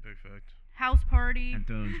 Yeah. Big fact. house party.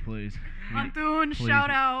 Antunes, please. Antun, Please, shout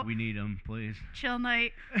out. We need them, please. Chill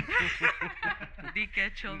night.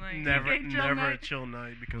 DK chill night. Never, DK chill never a night. chill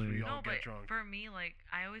night because we Please. all No, get but drunk. for me, like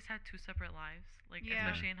I always had two separate lives. Like Yeah.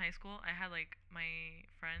 especially in high school, I had like my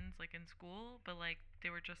friends like in school, but like they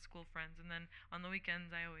were just school friends. And then on the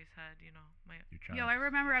weekends, I always had my Your Yo, child. I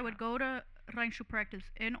remember Good I would job. go to Rancho practice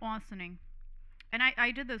in Austining. And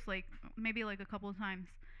I did this like maybe like a couple of times.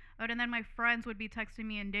 And then my friends would be texting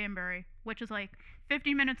me in Danbury, which is like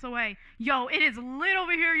 50 minutes away. Yo, it is lit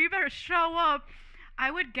over here. You better show up.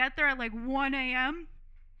 I would get there at like 1 a.m.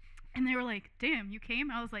 And they were like, damn, you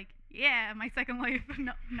came? I was like, yeah, my second life.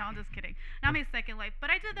 No, I'm just kidding. Not my second life. But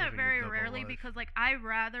I did that Living a very double rarely life. because like I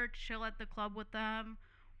rather chill at the club with them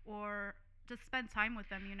or just spend time with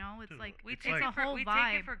them, you know? It's Dude, like We It's take like- a it for whole we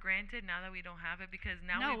vibe. take it for granted now that we don't have it because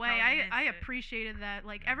now No we way. probably I miss it. appreciated that.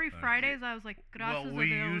 Like Yeah, every facts. Fridays, I was like, gracias Well, a we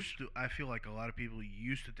Dios. used to. I feel like a lot of people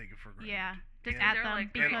used to take it for granted. Yeah, just And- at They're them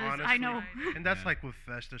like- because and I know. honestly- And that's Yeah. like with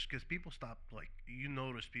festas, because people stopped, like, you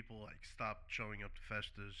notice people, like, stopped showing up to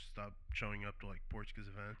festas, stopped showing up to, like, Portuguese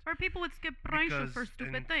events. Or people would skip rancho for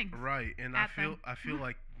stupid and- things. Right, and at I them. feel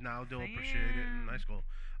like now they'll appreciate it in high school.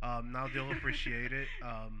 Now they'll appreciate it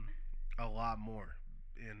a lot more.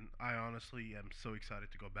 And I honestly am so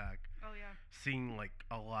excited to go back. Oh yeah. Seeing, like,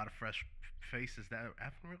 a lot of fresh faces that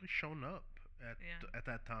haven't really shown up Yeah. at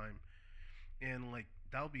that time. And, like,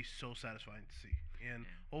 that'll be so satisfying to see. And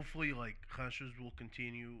Yeah. hopefully, like, hunters will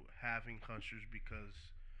continue having hunters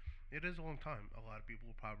because it is a long time. A lot of people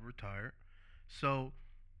will probably retire. So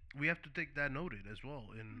we have to take that noted as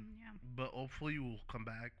well. And Yeah. but hopefully we'll come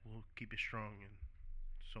back. We'll keep it strong and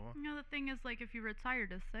so on. You know the thing is like if you retire,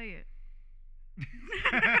 just say it.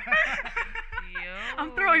 Yo.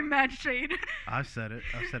 I'm throwing mad shade. I've said it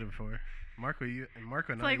before. Marco, and It's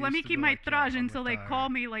I like let used me to keep be my like, "Yeah, trash I'm until they retired." call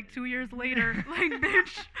me like 2 years later. Like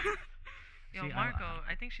bitch. Yo, See, Marco,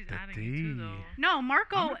 I think she's The adding you too, D. though. No,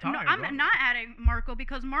 Marco. I'm no, retired, I'm bro. not adding Marco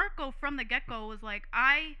because Marco from the get go was like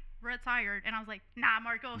I retired and I was like nah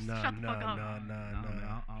Marco No, shut the no, fuck up.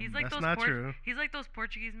 no. He's like That's those not true. He's like those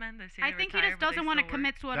Portuguese men that say I they think he retire, just but they doesn't want to still work.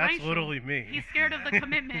 commit to a That's rancho. literally me. He's scared of the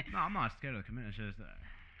commitment. No, I'm not scared of the commitment. It's just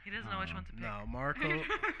He doesn't know which one to pick. No, Marco.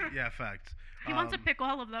 Yeah, facts. He wants to Um, pick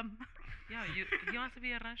all of them. Yeah, he wants to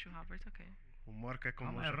be a rancho hopper. It's okay. Marco é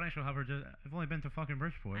como I'm at Rancho Hopper. I've only been to fucking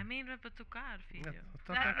Bridgeport. I mean, para tocar, filho.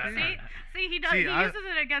 See, he does. See, he I- uses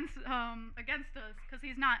it against us because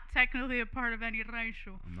he's not technically a part of any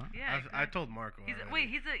rancho. I'm not. Yeah, I told Marco. He's already.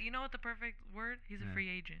 wait, you know what the perfect word? He's a Yeah. free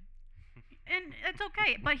agent. And it's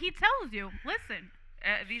okay, but he tells you, listen,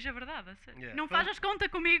 Diz a verdade, that's it. Yeah. não Pelo- faças conta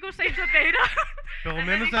comigo sexta-feira. Pelo And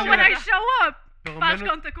menos then So he when ela. I show up, Pelo Faz menos,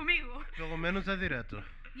 conta comigo. pelo menos é direto.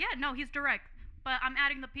 Yeah, no, he's direct. But I'm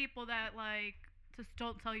adding the people that like just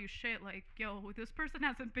don't tell you shit. Like, yo, this person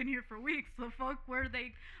hasn't been here for weeks. The fuck, where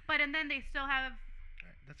they? But and then they still have.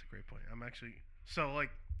 Alright, that's a great point. I'm actually so like.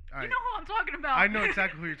 You know who I'm talking about. I know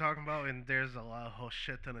exactly who you're talking about, and there's a whole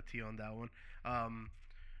shit ton of tea on that one.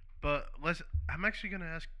 But I'm actually gonna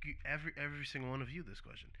ask you every single one of you this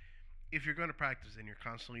question. If you're gonna practice and you're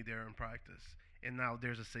constantly there in practice, and now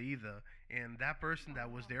there's a Saida, and that person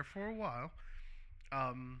that was there for a while,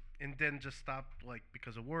 and then just stopped like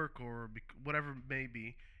because of work or whatever it may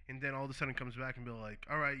be, and then all of a sudden comes back and be like,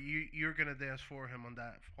 all right, you're gonna dance for him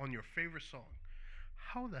on your favorite song.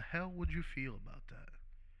 How the hell would you feel about that?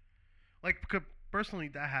 Like, because personally,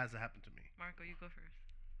 that has happened to me. Marco, you go first.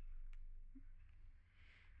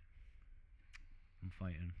 I'm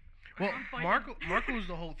fighting. Well, I'm fighting. Marco was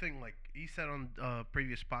the whole thing. Like he said on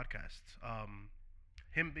previous podcasts,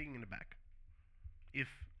 him being in the back. If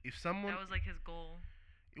someone, That was like his goal.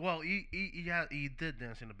 well, he did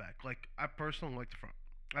dance in the back. Like I personally like the front.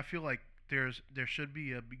 I feel like there should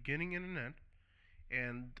be a beginning and an end,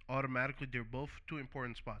 and automatically they're both two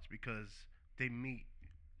important spots because they meet,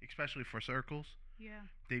 especially for circles. Yeah.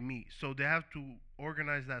 They meet, so they have to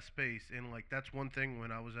organize that space. And like that's one thing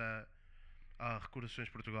when I was at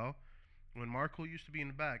Recordações Portugal, when Marco used to be in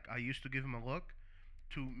the back, I used to give him a look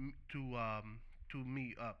to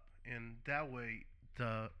meet up, and that way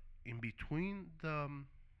the in between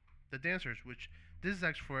the dancers, which this is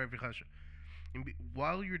actually for every culture.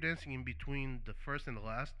 While you're dancing in between the first and the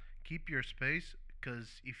last, keep your space,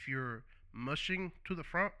 because if you're mushing to the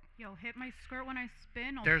front, Yo, hit my skirt when I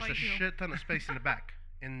spin. I'll there's fight a you. shit ton of space in the back,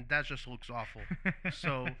 and that just looks awful.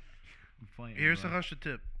 So I'm fighting. here's a bro. hunch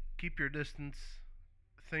tip: keep your distance.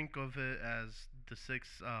 Think of it as the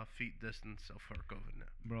 6 feet distance of her COVID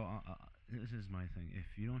now. Bro, this is my thing. If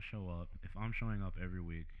you don't show up, if I'm showing up every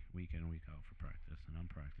week, week in, week out for practice, and I'm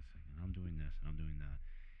practicing, and I'm doing this, and I'm doing that,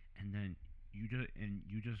 and then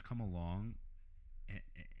you just come along,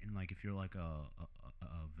 and like if you're like a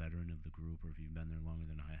veteran of the group, or if you've been there longer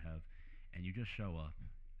than I have, and you just show up,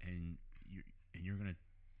 and you're gonna,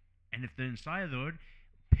 and if the ensayador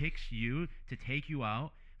picks you to take you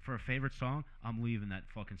out for a favorite song, I'm leaving that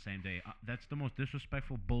fucking same day. That's the most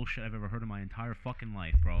disrespectful bullshit I've ever heard in my entire fucking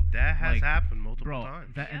life, bro. That has Like, happened multiple Bro,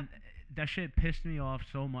 times. that and that shit pissed me off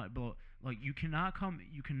so much, bro. Like you cannot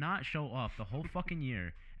show up the whole fucking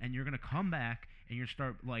year, and you're gonna come back and you're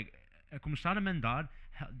start like, começar a emendar,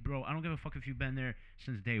 bro. I don't give a fuck if you've been there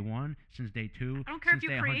since day 1, since day 2. I don't care if since you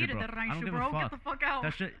day 100, created bro. the I don't rancho, give bro. a Get fuck. the fuck out.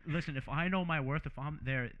 That's just, listen, if I know my worth, if I'm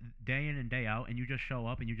there day in and day out, and you just show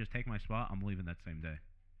up and you just take my spot, I'm leaving that same day.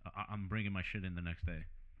 I'm bringing my shit in the next day.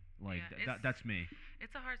 Like Yeah, that's me.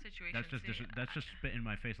 It's a hard situation. That's just See, that's just spit in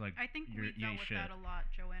my face. Like I think you're, we you dealt ain't with shit. that a lot,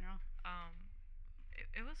 Joanna.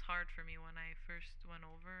 It was hard for me when I first went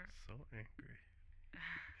over. So angry.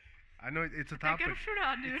 I know it's a I topic. get a shoot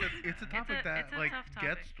out, dude. It's a topic that it's a like tough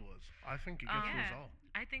gets topic. to us. I think it gets to us Yeah. all.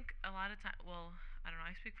 I think a lot of time. Well, I don't know.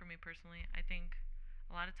 I speak for me personally. I think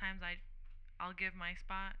a lot of times I'll give my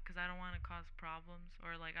spot because I don't want to cause problems,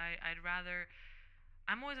 or like I'd rather.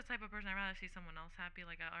 I'm always the type of person I'd rather see someone else happy.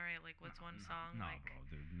 Like, all right, like what's one song? No, Like, bro,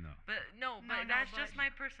 dude, no. but No, that's but- just my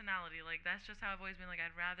personality. Like that's just how I've always been. Like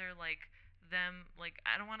I'd rather like them. Like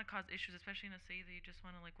I don't want to cause issues, especially in a city that you just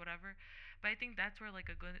want to like whatever. But I think that's where like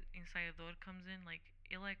a good ensayador comes in. Like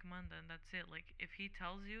ilek manda, and that's it. Like if he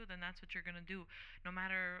tells you, then that's what you're gonna do, no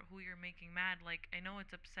matter who you're making mad. Like I know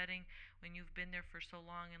it's upsetting when you've been there for so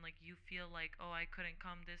long and like you feel like, oh, I couldn't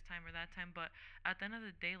come this time or that time. But at the end of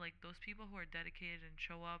the day, like those people who are dedicated and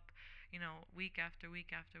show up, you know, week after week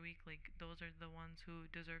after week, like those are the ones who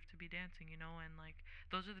deserve to be dancing, you know. And like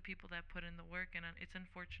those are the people that put in the work. And it's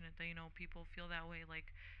unfortunate that, you know, people feel that way. Like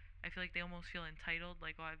I feel like they almost feel entitled,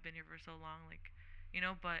 like, oh, I've been here for so long, like, you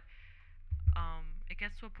know. But it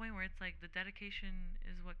gets to a point where it's like the dedication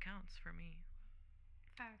is what counts for me.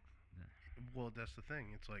 Facts. Well, that's the thing.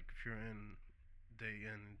 It's like if you're in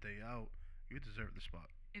and day out, you deserve the spot.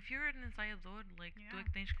 If you're an ensaiador, like, tu é Yeah.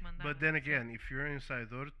 que tens que mandar. But then again, if you're an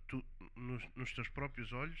ensaiador, nos teus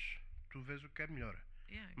próprios olhos, tu vês o que é melhor.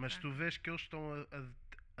 Yeah, Mas tu exactly. vês que eles estão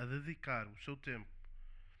a dedicar o seu tempo,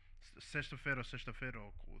 sexta-feira ou sexta-feira,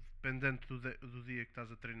 ou dependendo do dia que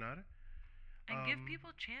estás a treinar. And give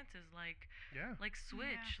people chances, like Yeah.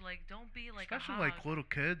 switch, like don't be like Especially a like hog. little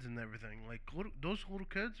kids and everything. Like those little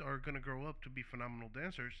kids are gonna grow up to be phenomenal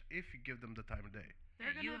dancers if you give them the time of day.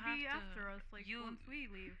 They're Yeah, you gonna be have to- after us, like you- once we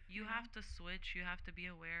leave. You know? have to switch. You have to be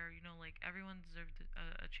aware. You know, like everyone deserves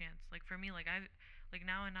a chance. Like for me, like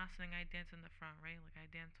now in Nassing, I dance in the front, right? Like I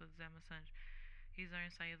dance with Zema Sanj. He's our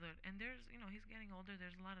ensayador. And there's, he's getting older.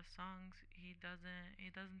 There's a lot of songs he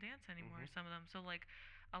doesn't dance anymore. Mhm. Some of them. So like,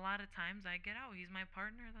 a lot of times I get out. He's my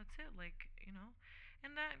partner. That's it. Like,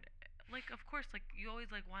 and that, like, of course, like you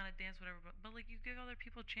always like want to dance whatever, but like you give other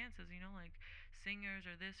people chances. Like singers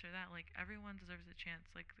or this or that. Like everyone deserves a chance.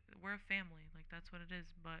 Like we're a family. Like that's what it is.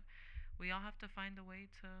 But we all have to find a way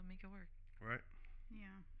to make it work. Right.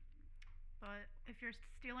 Yeah. But if you're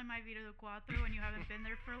stealing my Vida de Cuatro and you haven't been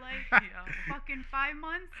there for like Yeah. fucking 5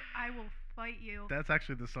 months, I will fight you. That's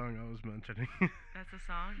actually the song I was mentioning. That's a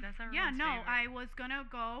song. That's our Yeah, no, favorite. I was gonna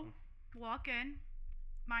go walk in.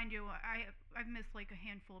 Mind you, I've missed like a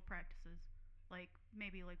handful of practices, like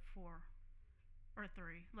maybe like 4 or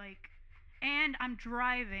 3, like. And I'm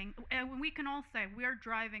driving. And we can all say we are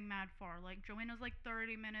driving mad far. Like Joanna's like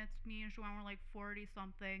 30 minutes. Me and Joanna were like 40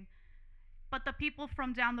 something. But the people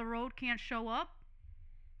from down the road can't show up,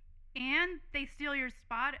 and they steal your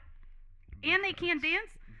spot, Big and they can't facts.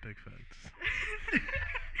 dance. Big facts.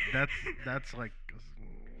 That's like.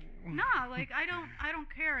 Nah, like I don't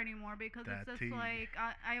care anymore because That it's just tea. like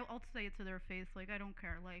I'll say it to their face, like I don't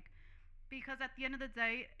care, like because at the end of the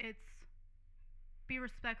day, it's be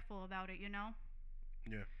respectful about it,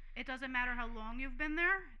 Yeah. It doesn't matter how long you've been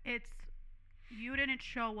there. It's you didn't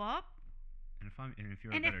show up, And if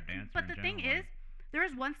you're and a better dancer, but in the thing general, is, there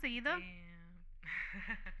was one Saida.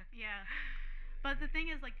 Damn. Yeah. But the thing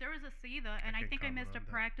is, like, there was a Saida, and I can think I comment missed a on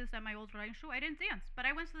that. practice at my old riding show. I didn't dance, but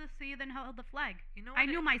I went to the Saida and held the flag. You know I what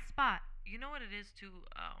knew it- my spot. You know what it is too.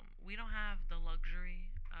 We don't have the luxury.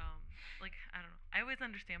 Like I don't know. I always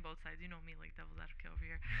understand both sides. You know me, like devil's advocate over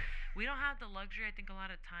here. We don't have the luxury. I think a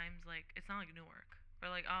lot of times, like it's not like Newark. Or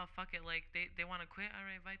like, oh fuck it, like they want to quit.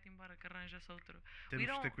 Alright, vai-te embora, que arranjas outro. Temos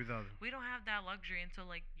don't- que ter cuidado. We don't have that luxury, and so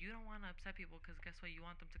like you don't want to upset people because guess what? You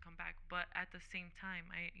want them to come back. But at the same time,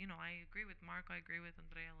 I agree with Marco. I agree with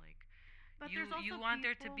Andrea. Like But you there's also you want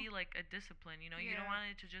there to people- be like a discipline. You don't Yeah. want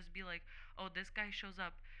it to just be like, oh, this guy shows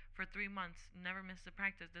up for 3 months, never misses a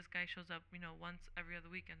practice. This guy shows up, once every other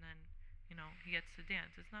week, and then he gets to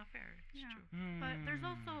dance. It's not fair. It's Yeah. true. But there's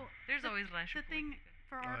also There's the- always rancho the thing política.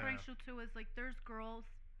 for our Oh, yeah. riding show too is like there's girls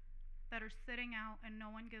that are sitting out and no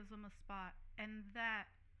one gives them a spot, and that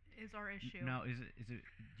is our issue. Now, is it? Do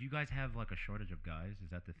you guys have like a shortage of guys? Is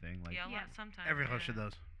that the thing? Like, Yeah, a Yeah. lot sometimes. Every yeah. Russia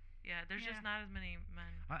does. Yeah, there's Yeah. just not as many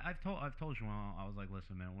men. I've told Joel, I was like,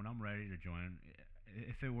 listen, man, when I'm ready to join,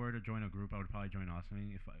 if it were to join a group, I would probably join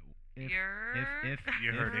Austin. If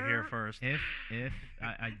You heard it here first. if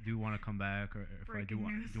I do want to come back, or if I do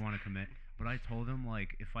Breaking news. want to commit, but I told him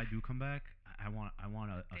like if I do come back, I want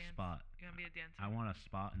a Dance. spot. You want to be a dancer? I want a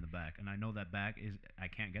spot in the back, and I know that back is I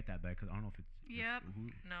can't get that back because I don't know if it's Yep.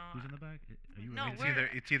 No. who's in the back. Are you No,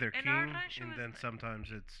 related? It's either in our King rancho and is then like-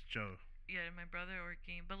 sometimes it's Joe. Yeah, my brother or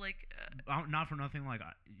King, but like. Not for nothing. Like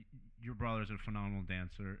your brother's a phenomenal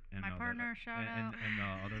dancer, and My partner, shout out. and the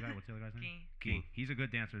other guy, what's the other guy's name? King. He's a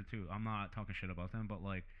good dancer too. I'm not talking shit about them, but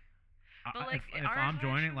like, But, like, if our I'm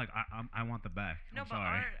joining, rancho- like I want the back. No, I'm but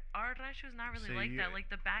sorry. our rancho is not really So like you- that. Like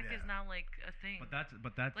the back is yeah. not like a thing. But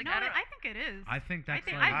that's Like, No, I don't- I think it is. I think I that's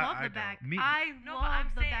think like I love I the don't. back. Me- I no, love but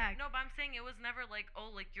I'm the saying back. no, but I'm saying it was never like, oh,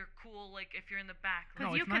 like you're cool, like if you're in the back. Like, Because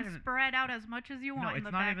No, you it's not can even- spread out as much as you no, want in it's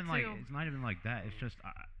the not back even too. like it's not even like that. It's just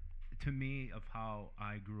to me of how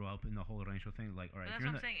I grew up in the whole rancho thing. Like, all right, But if that's you're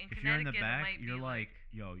in what the I'm saying. In if you're in the Connecticut, it back, might be you're like, like-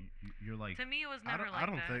 yo, you're like. to me, it was I never don't- like I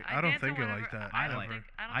don't that. think- I don't dance to think you're like whatever- that I don't ever. think.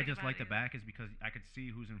 I don't I think just about like it the either. back is because I could see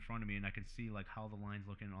who's in front of me and I could see like how the line's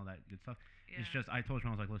looking and all that good stuff. It's Yeah. just I told him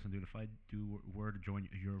I was like, listen, dude, if I were to join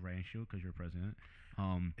your rancho because you're president,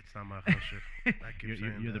 It's not my friendship. I keep you're,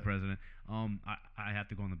 saying you're the that. president. I have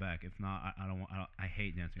to go in the back. If not, I don't want. I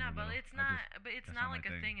hate dancing. No, in the but middle. it's I not. just- But it's that's not not my like a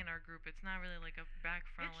thing. thing in our group. It's not really like a back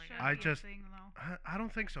front. It Like should that. I be a just- thing, though. I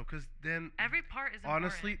don't think so, because then Every part is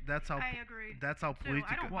honestly, important. that's how I agree. that's how Too. I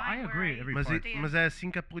política. don't Well, I mind where agree, every Mas, part. mas é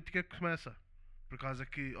assim que a política começa. Por causa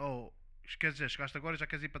que, quer dizer, chegaste agora e já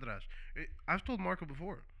queres ir para trás. I've told Marco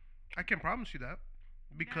before. I can promise you that.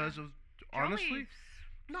 Because of, honestly, Joey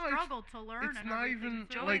no, it's, struggled to learn. it's and not everything, even,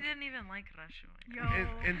 too. Joey like- didn't even like Russia. Yo.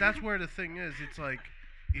 and that's where the thing is. It's like,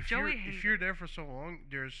 if Joey you're hated if you're it. there for so long,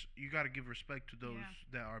 you got to give respect to those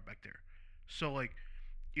Yeah. that are back there. So like,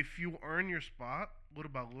 if you earn your spot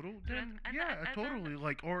little by little, Dude, then and yeah, that- and totally.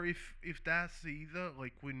 Like, or if that's either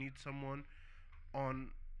like we need someone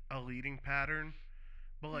on a leading pattern,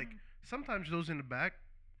 but like Mhm. sometimes those in the back,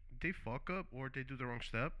 they fuck up or they do the wrong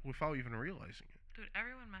step without even realizing it. Dude,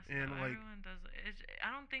 everyone messes And, up. like- Everyone does.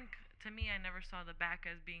 I don't think. To me, I never saw the back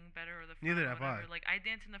as being better or the front. Neither or have I. whatever. Like I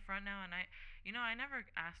dance in the front now, and I never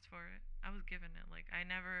asked for it. I was given it. Like I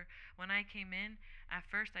never. When I came in, at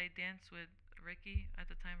first I danced with Ricky. At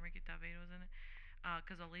the time, Ricky Tavedo was in it.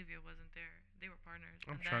 because Olivia wasn't there. They were partners.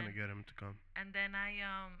 I'm And trying to then- get him to come. And then I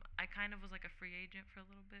kind of was like a free agent for a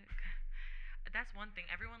little bit. That's one thing.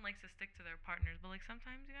 Everyone likes to stick to their partners, but like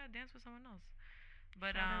sometimes you gotta dance with someone else.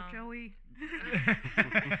 But Shout out Joey.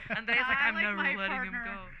 Andrea's like, I I'm like never my letting him partner.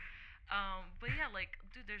 go. But yeah, like,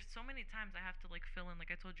 dude, there's so many times I have to like fill in.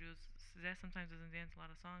 Like I told you, Zé sometimes doesn't dance a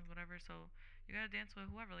lot of songs, whatever. So you gotta dance with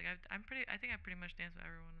whoever. Like I think I pretty much dance with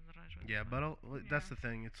everyone in the ranch. Yeah, but that's the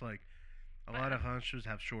thing. It's like a But, lot of ranchos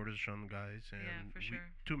have shortage on guys, and Yeah, for sure.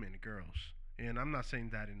 too many girls. And I'm not saying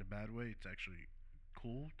that in a bad way. It's actually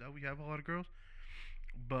cool that we have a lot of girls.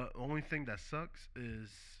 But only thing that sucks is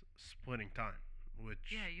splitting time,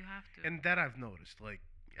 which Yeah, you have to. and that I've noticed. Like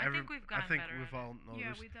I think we've gotten I think better we've at all Yeah,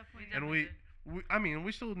 noticed. we definitely. We and definitely we, did. I mean,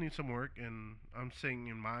 we still need some work. And I'm saying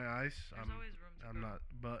in my eyes, There's always room to I'm grow. not,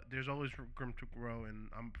 but there's always room to grow, and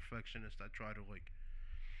I'm a perfectionist. I try to like,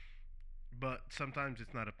 but sometimes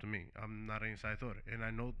it's not up to me. I'm not an insider, and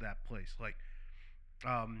I know that place. Like,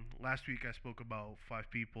 last week I spoke about 5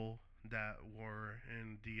 people that were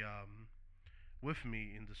in the with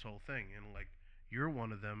me in this whole thing, and like you're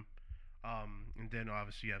one of them. And then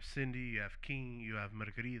obviously you have Cindy, you have King, you have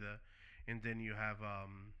Margarita, and then you have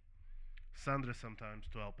Sandra sometimes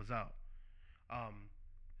to help us out.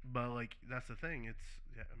 But like that's the thing. It's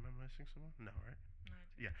am I missing someone? No, right? No,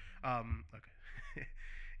 it's- Yeah. Okay.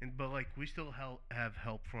 And but like we still have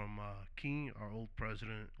help from King, our old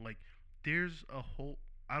president. Like there's a whole.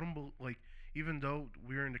 I don't like even though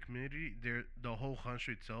we're in the community, the whole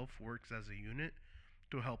country itself works as a unit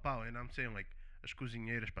to help out. And I'm saying like as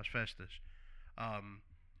cozinheiras para as festas,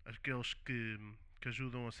 aqueles que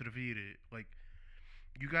ajudam a servir. Like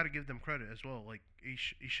you got to give them credit as well. Like it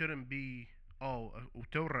shouldn't be o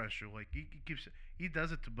teu rancho. Like he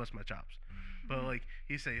does it to bust my chops. But like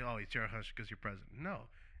he say, oh, it's your rancho because you're president. No,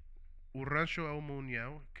 o rancho é uma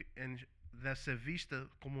união and deve ser vista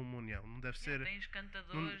como uma união. Não deve Yeah, ser tens não,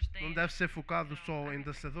 cantadores, não tens. deve ser focado you know, só em everything.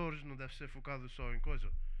 dançadores. Não deve ser focado só em coisa.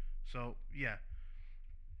 So yeah,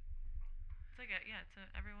 It's like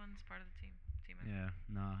everyone's part of the team. Team effort. Yeah,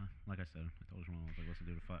 nah. Like I said, I told you when I was like, listen,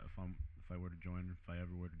 dude, if I were to join, if I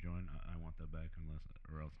ever were to join, I want that back,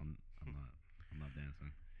 or else I'm not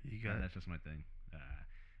dancing. you Yeah, got that's just my thing. I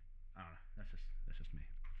don't know. That's just me.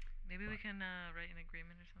 Maybe we can write an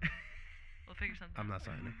agreement or something. We'll figure something I'm out. not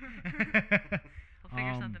signing. We'll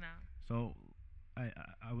figure something out. So,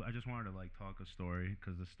 I just wanted to like talk a story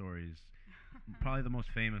because the story is probably the most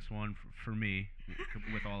famous one for me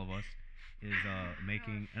with all of us is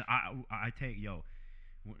making. And I take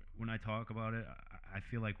when I talk about it, I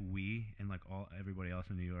feel like we and like everybody else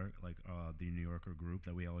in New York, like the New Yorker group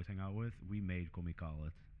that we always hang out with, we made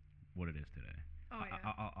Comikalet what it is today. Oh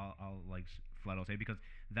yeah. I'll like flat out say because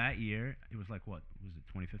that year it was like what was it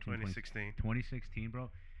 2015 2016. 2016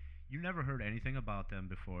 bro, you never heard anything about them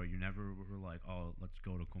before. You never were like, oh, let's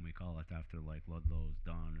go to Comikalet after like Ludlow's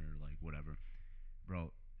done or like whatever,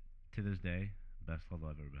 bro. To this day, best Ludlow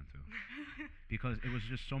I've ever been to because it was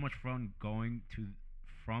just so much fun going to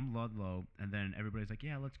from Ludlow, and then everybody's like,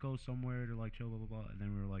 yeah, let's go somewhere to like chill, blah blah blah, and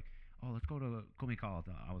then we were like, oh, let's go to Comikalet.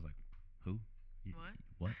 I was like, who? What?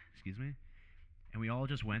 What? Excuse me? And we all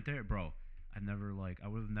just went there, bro. I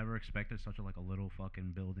would have never expected such a like a little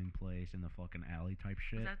fucking building place in the fucking alley type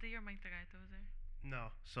shit. Was that the year Mike Tagaita was there?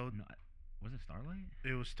 No, so No, was it Starlight?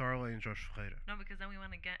 it was Starlight and Josh Ferreira. No, because then we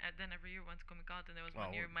went again. Then every year we went to Comikalet, and there was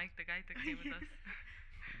one Oh, year Mike Tagaita came with us.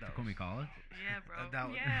 That To Comikalet? Yeah,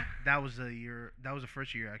 bro. Yeah. that was the year. That was the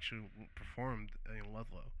first year I actually performed in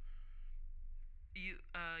Ludlow. Your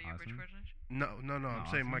Austin? Bridgeport Ranch? No, I'm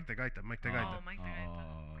saying Austin? Mike the Gaita. Mike the Oh, Gaita. Mike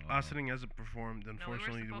Tagaita. Austin hasn't performed. No,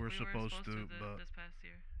 Unfortunately, we we're supposed to, but this past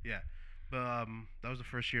year. But that was the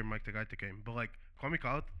first year Mike the Gaita came. But like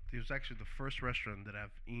Comikalet, it was actually the first restaurant that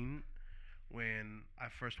I've eaten when I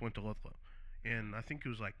first went to Ludlow, and I think it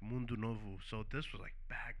was like Mundo Novo. So this was like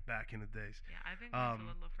back in the days. Yeah, I've been going to Um,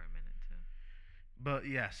 Ludlow for a minute too. But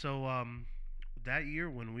yeah, so that year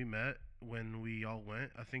when we met, when we all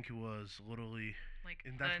went, I think it was literally, Like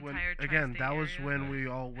and the that's when entire again tri-state that was area. when we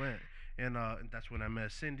all went, and that's when I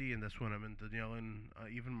met Cindy, and that's when I met Danielle, and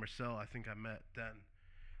even Marcel. I think I met then.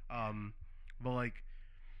 But like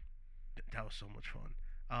that was so much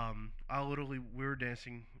fun. We were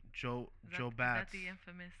dancing Joe Is that, Joe is Bats. that the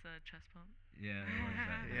infamous chest bump? Yeah, it was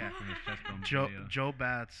that Yeah. infamous chest bump Joe video. Joe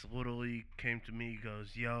Bats literally came to me. He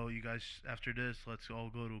goes, "Yo, you guys, after this, let's all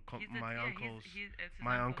go to my uncle's It's his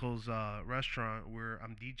my uncle. uncle's restaurant where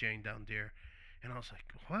I'm DJing down there." And I was like,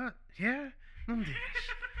 "What? Yeah, não me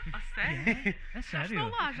digas." A sério? É Já sério? estou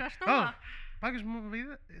lá, já estou Oh. lá. pagas uma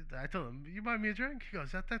bebida? I told him, you buy me a drink? He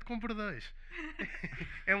goes, até te compro dois.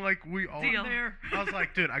 And like we all, Deal. There. I was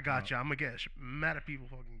like, dude, I got you. I'm gonna get mad at people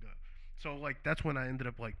fucking go. So like that's when I ended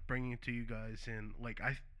up like bringing it to you guys, and like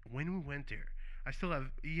when we went there, I still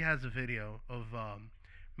have. He has a video of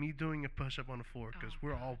me doing a push up on the floor because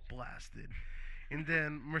we're all blasted. And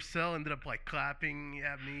then Marcel ended up like clapping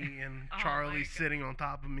at me, and Oh my Charlie God. sitting on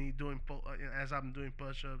top of me doing as I'm doing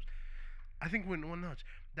push-ups. I think we went one nuts.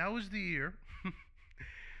 That was the year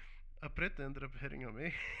a preta ended up hitting on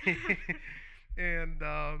me, and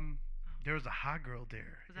there was a hot girl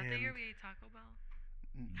there. Was that the year we ate Taco Bell?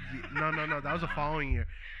 No. That was the following year.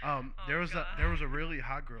 There was God. a really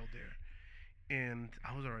hot girl there, and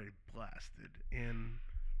I was already blasted. And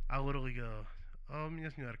I literally go, "Oh, minha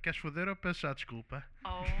senhora, queres foder ou peço já desculpa?"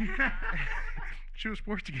 Oh, She was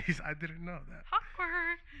Portuguese. I didn't know that.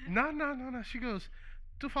 awkward. No. She goes,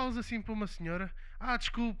 "Tu falas assim para uma senhora? Ah,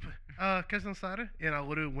 desculpe. Queres dançar?" And I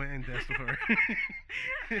literally went and danced with her.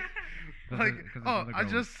 Like, Because I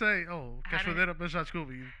just say, "Oh, queres How did- foder ou peço já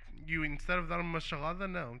desculpa?" You instead of dar uma chalada,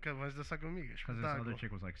 não, que vais dançar comigo. Because this other Espetáculo.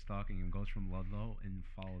 chick was like stalking him, goes from Ludlow and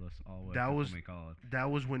followed us all the way That to was- Comecod.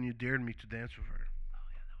 That was when you dared me to dance with her. Oh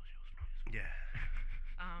yeah, that was yours. Yeah.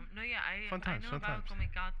 No, yeah, I Fun times, know fun about times.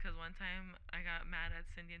 Comecod because one time I got mad at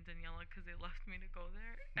Cindy and Daniela because they left me to go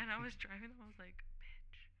there, and I was driving. I was like,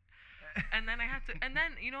 bitch. And then I had to. And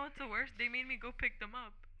then you know what's the worst? They made me go pick them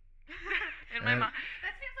up. And my Uh, mom.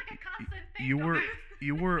 That seems like a constant thing. You were Gomez.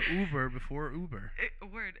 you were Uber before Uber.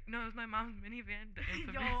 Word. No, it was my mom's minivan. The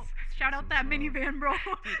infamous. Yo, shout out So that sad. minivan, bro.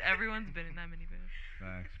 Dude, everyone's been in that minivan.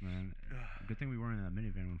 Facts, man. Good thing we weren't in that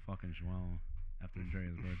minivan when fucking Joel after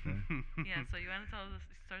Andrea's birthday. Yeah. So you want to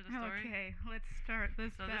start the story? Okay, let's start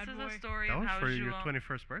this So bad this is boy. a story That of was how for your João.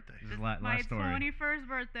 21st birthday. This is This- last My story. 21st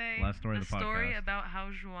birthday. Last story The of the podcast. story about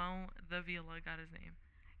how João the Vila got his name.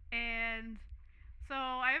 And so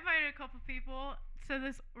I invited a couple people to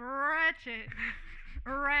this ratchet.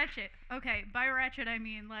 Okay, by ratchet I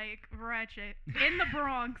mean like ratchet in the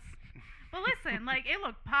Bronx. But listen, like it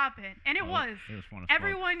looked poppin', and it Oh, was. It was fun as fuck.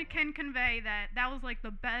 Everyone can convey that that was like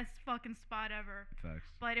the best fucking spot ever. Facts.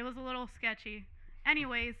 But it was a little sketchy.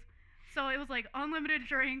 Anyways, so it was like unlimited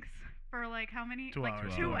drinks for like how many? 2 like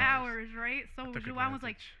hours. 2 2 hours, right? So I took João was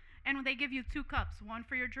like, advantage. and they give you 2 cups, one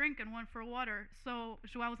for your drink and one for water. So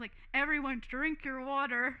João was like, everyone drink your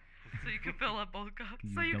water. So you can fill up both cups.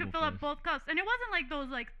 So you could Double fill up fist. both cups. And it wasn't like those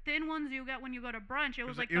like thin ones you get when you go to brunch. It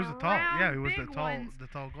was like it was the the tall. round, Yeah, it was big the tall ones. the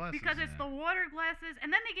tall glasses. Because it's Yeah. the water glasses,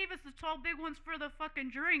 and then they gave us the tall big ones for the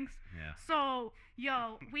fucking drinks. Yeah. So,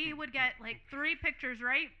 yo, we would get like 3 pictures,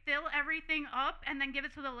 right? Fill everything up and then give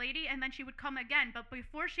it to the lady, and then she would come again. But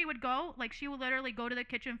before she would go, like she would literally go to the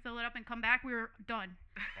kitchen, fill it up, and come back. We were done.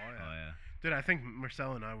 Oh Oh yeah. yeah. Dude, I think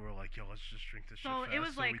Marcel and I were like, yo, let's just drink this shit So fast it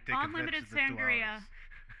was so like we take unlimited advantage of the 2 sangria. hours.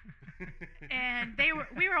 And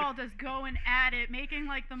we were all just going at it, making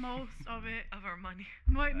like the most of it, Of our money.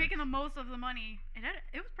 making the most of the money. And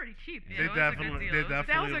it was pretty cheap. Yeah, They it was a good definitely deal. they It was a- That was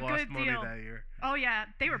definitely a lost good money deal. that year. Oh yeah,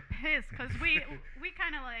 they were pissed because we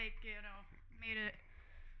kind of like made it.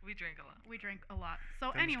 We drank a lot. We drank a lot. So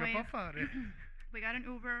Temos que anyways, abafar. we got an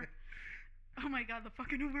Uber. Oh my god, the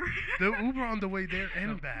fucking Uber. The Uber on the way there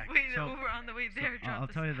and back. Wait, So- the Uber on the way So, there dropped I'll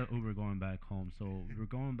us tell you off. the Uber going back home. So we were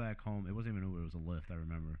going back home. It wasn't even an Uber. It was a Lyft. I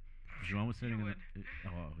remember. Joan was sitting You in the.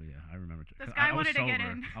 Oh yeah, I remember. This 'Cause guy I was wanted to get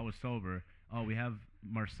sober. in. I was sober. Oh, we have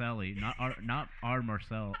Marcelli, not our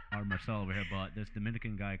Marcel over here, but this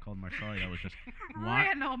Dominican guy called Marcelli that was just wa-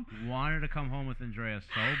 Random. wanted to come home with Andrea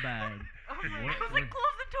so bad. Oh my What- I was like, close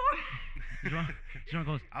the door. Joan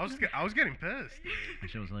goes. I was getting pissed. And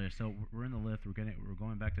she was hilarious. So we're in the Lyft. We're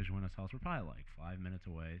going back to Joanna's house. We're probably like 5 minutes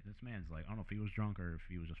away. This man's like, I don't know if he was drunk or if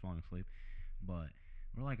he was just falling asleep, but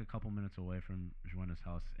we're like a couple minutes away from Joanna's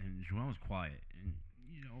house, and Joanna was quiet. And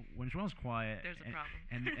you know, when Joanna's quiet, There's a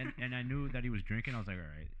and, problem. and I knew that he was drinking. I was like, all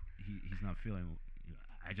right, he's not feeling.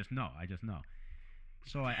 I just know.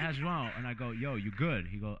 So I asked Joan, and I go, yo, you good?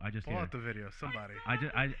 He go, I just Pull hear. out the video, somebody. I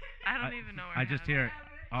just I don't even know where I just have it. hear.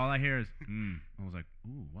 All I hear is, I was like,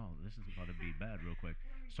 ooh, wow, this is about to be bad real quick.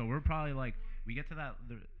 So we're probably like, we get to at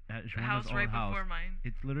The Joanna's house old right house. before mine.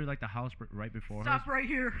 It's literally like the house right before Stop hers. right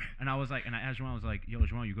here. And I was like, and I asked Joanne, I was like, yo,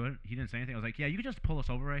 Joanne, you good? He didn't say anything. I was like, yeah, you could just pull us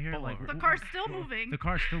over right here. Pull Like, over. The car's still moving. the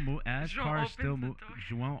car's still moving. As Joanne car's still opens the moving, door.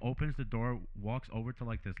 Joanne opens the door, walks over to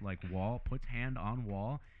like this like wall, puts hand on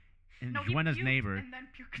wall, and No, he Joanna's puked neighbor. and then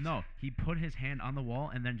puked. No, he put his hand on the wall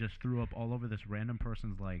and then just threw up all over this random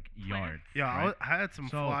person's like yard. Yeah, right? I had some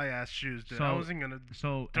So- fly ass shoes, dude. I so- wasn't gonna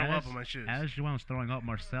So throw as, up on my shoes. as Joanne was throwing up,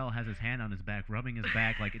 Marcel has his hand on his back, rubbing his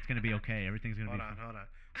back like it's gonna be okay. Everything's gonna Hold be. on.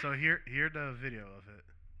 So here the video of it.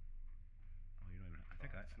 Oh, you don't even. I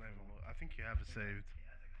think I It's not even. I think you have it saved.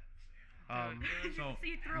 Dude, so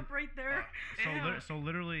See, threw up right there. so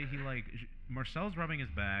literally he like Marcel's rubbing his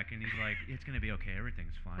back and he's like, it's gonna be okay,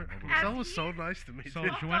 everything's fine. blah, blah, blah. Marcel was so nice to me. So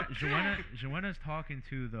dude. Joanna's talking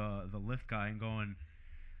to the lift guy and going,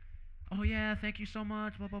 oh yeah, thank you so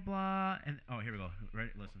much, blah blah blah. And oh, here we go.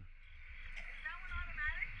 Ready? Listen.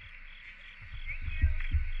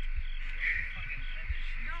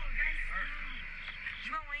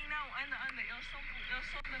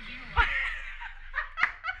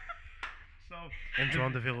 So And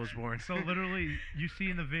Joan Deville was born. So literally, you see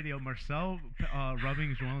in the video Marcel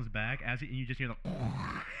rubbing Joanna's back and you just hear the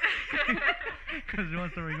because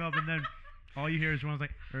Joanna's throwing up, and then all you hear is Joanna's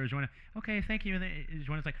like, or Joanna, okay, thank you, and then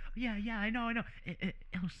Joanna's like, yeah, I know, it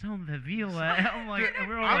was some Deville. I'm like, and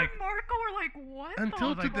we're all I like, and Marco were like, what?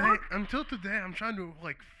 Until the today, fuck? I'm trying to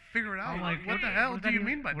like figure it out. I'm like, what the okay, hell what do does you that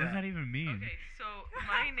mean even- by what does that even mean? Okay, so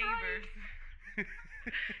my neighbors,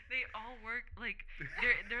 they all work like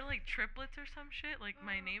they're like triplets or some shit. Like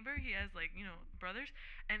my neighbor, he has like brothers,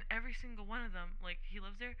 and every single one of them, like he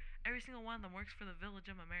lives there. Every single one of them works for the Village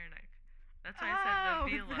of Mamaroneck. That's why I said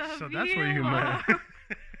the Villa. the So that's what you Villa. meant.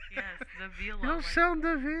 Yes, the Villa. No like, sound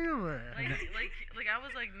Deville. like I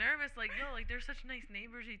was like nervous, like yo, like they're such nice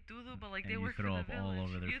neighbors, y todo, but like And they you work throw for up the all village.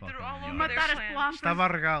 over their You threw fucking all yard. over their Mataras plants. plantas. Estaba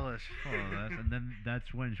regales. And then that's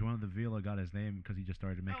when Joanna the Villa got his name because he just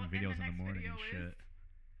started making and videos the in the next morning and video shit.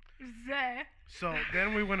 Zeh. So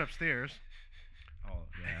then we went upstairs, Oh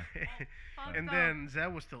yeah. Fucked and up. then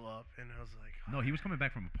Zed was still up, and I was like, No, he was coming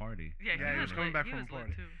back from a party. Yeah, Yeah, he was coming lit. back He from a was lit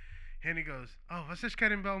party. too. and he goes, oh, vocês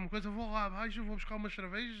querem beber uma coisa? Eu vou lá abaixo, eu vou buscar umas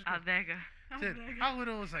cervejas. Adega. Dude, how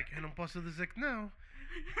little was like, eu não posso dizer que não.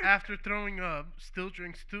 After throwing up, still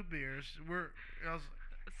drinks 2 beers.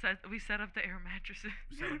 We set up the air mattresses.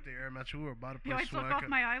 Set up the air match. We were about to play Yo, I took off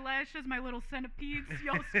my eyelashes, my little centipedes.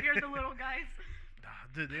 Y'all scared the little guys.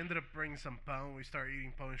 Dude, they ended up bringing some pão. We started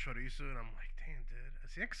eating pão and chorizo, and I'm like, damn, dude.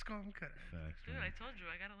 Assim é que se come, cara. Facts, Dude, man. I told you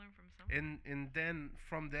I gotta learn from someone. And then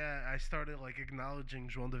from that, I started like acknowledging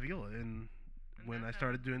João de Vila. And when I that's how-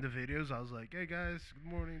 started doing the videos, I was like, hey guys,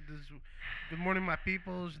 good morning. Good morning, my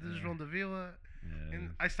peoples. This is Yeah. João de Vila. Yeah. And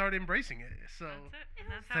I started embracing it. So That's it. And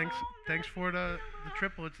that's thanks, how. thanks for the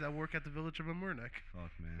triplets that work at the Village of Amurnek.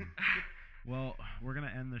 Fuck, man. Well, we're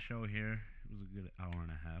gonna end the show here. It was a good hour and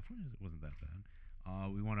a half. It wasn't that bad.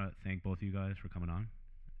 We want to thank both of you guys for coming on.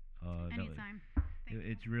 Anytime.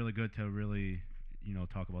 It's really good to really,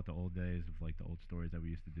 talk about the old days of like the old stories that we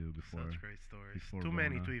used to do before. Such great stories. before Too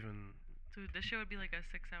many Rona. to even, Dude, this shit would be like a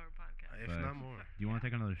 6-hour podcast. if Facts. not more. Do you want to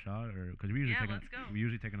take another shot, or because we usually Yeah, take let's go. we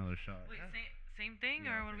usually take another shot. Wait, Yeah. same thing,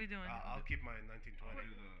 Yeah, or what are we doing? I'll keep my 1920.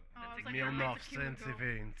 Oh, I was like, Mil where Mil did the tequila go?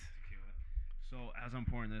 920. So as I'm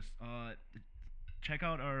pouring this, check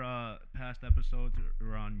out our past episodes.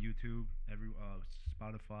 We're on YouTube, every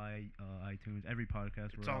Spotify, iTunes, every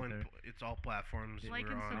podcast. It's we're all out there. it's all platforms Like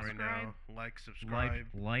we're and on right now. Like, subscribe.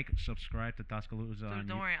 Subscribe to Tuscaloosa Dude, on,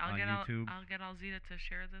 don't worry, on YouTube. I'll get Alzita to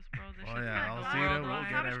share this, bro. This Oh, shit's yeah, gonna go Alzira will worldwide.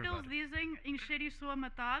 get Sabes que eles everybody. dizem encher sua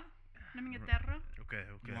metade na minha terra? Okay,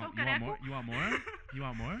 You okay. So want, you want more? careco? You want more? You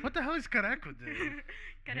want more? What the hell is Caraco, dude?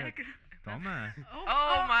 Careca. Toma.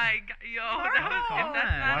 Oh my god, yo, that was, if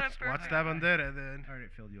that's not Watch, a watch perfect. that bandera then. Alright,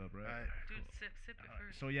 it filled you up, right? Alright. Dude, sip it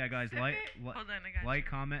first. So yeah, guys, Sip like, it. li- Hold on, I got like,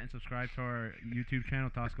 you. comment, and subscribe to our YouTube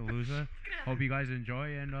channel, Tuscaloosa. Hope you guys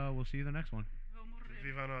enjoy, and we'll see you in the next one. Vou morrer.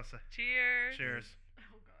 Viva Nossa. Cheers. Cheers. Oh,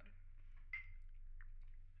 God.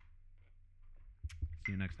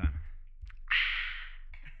 See you next time.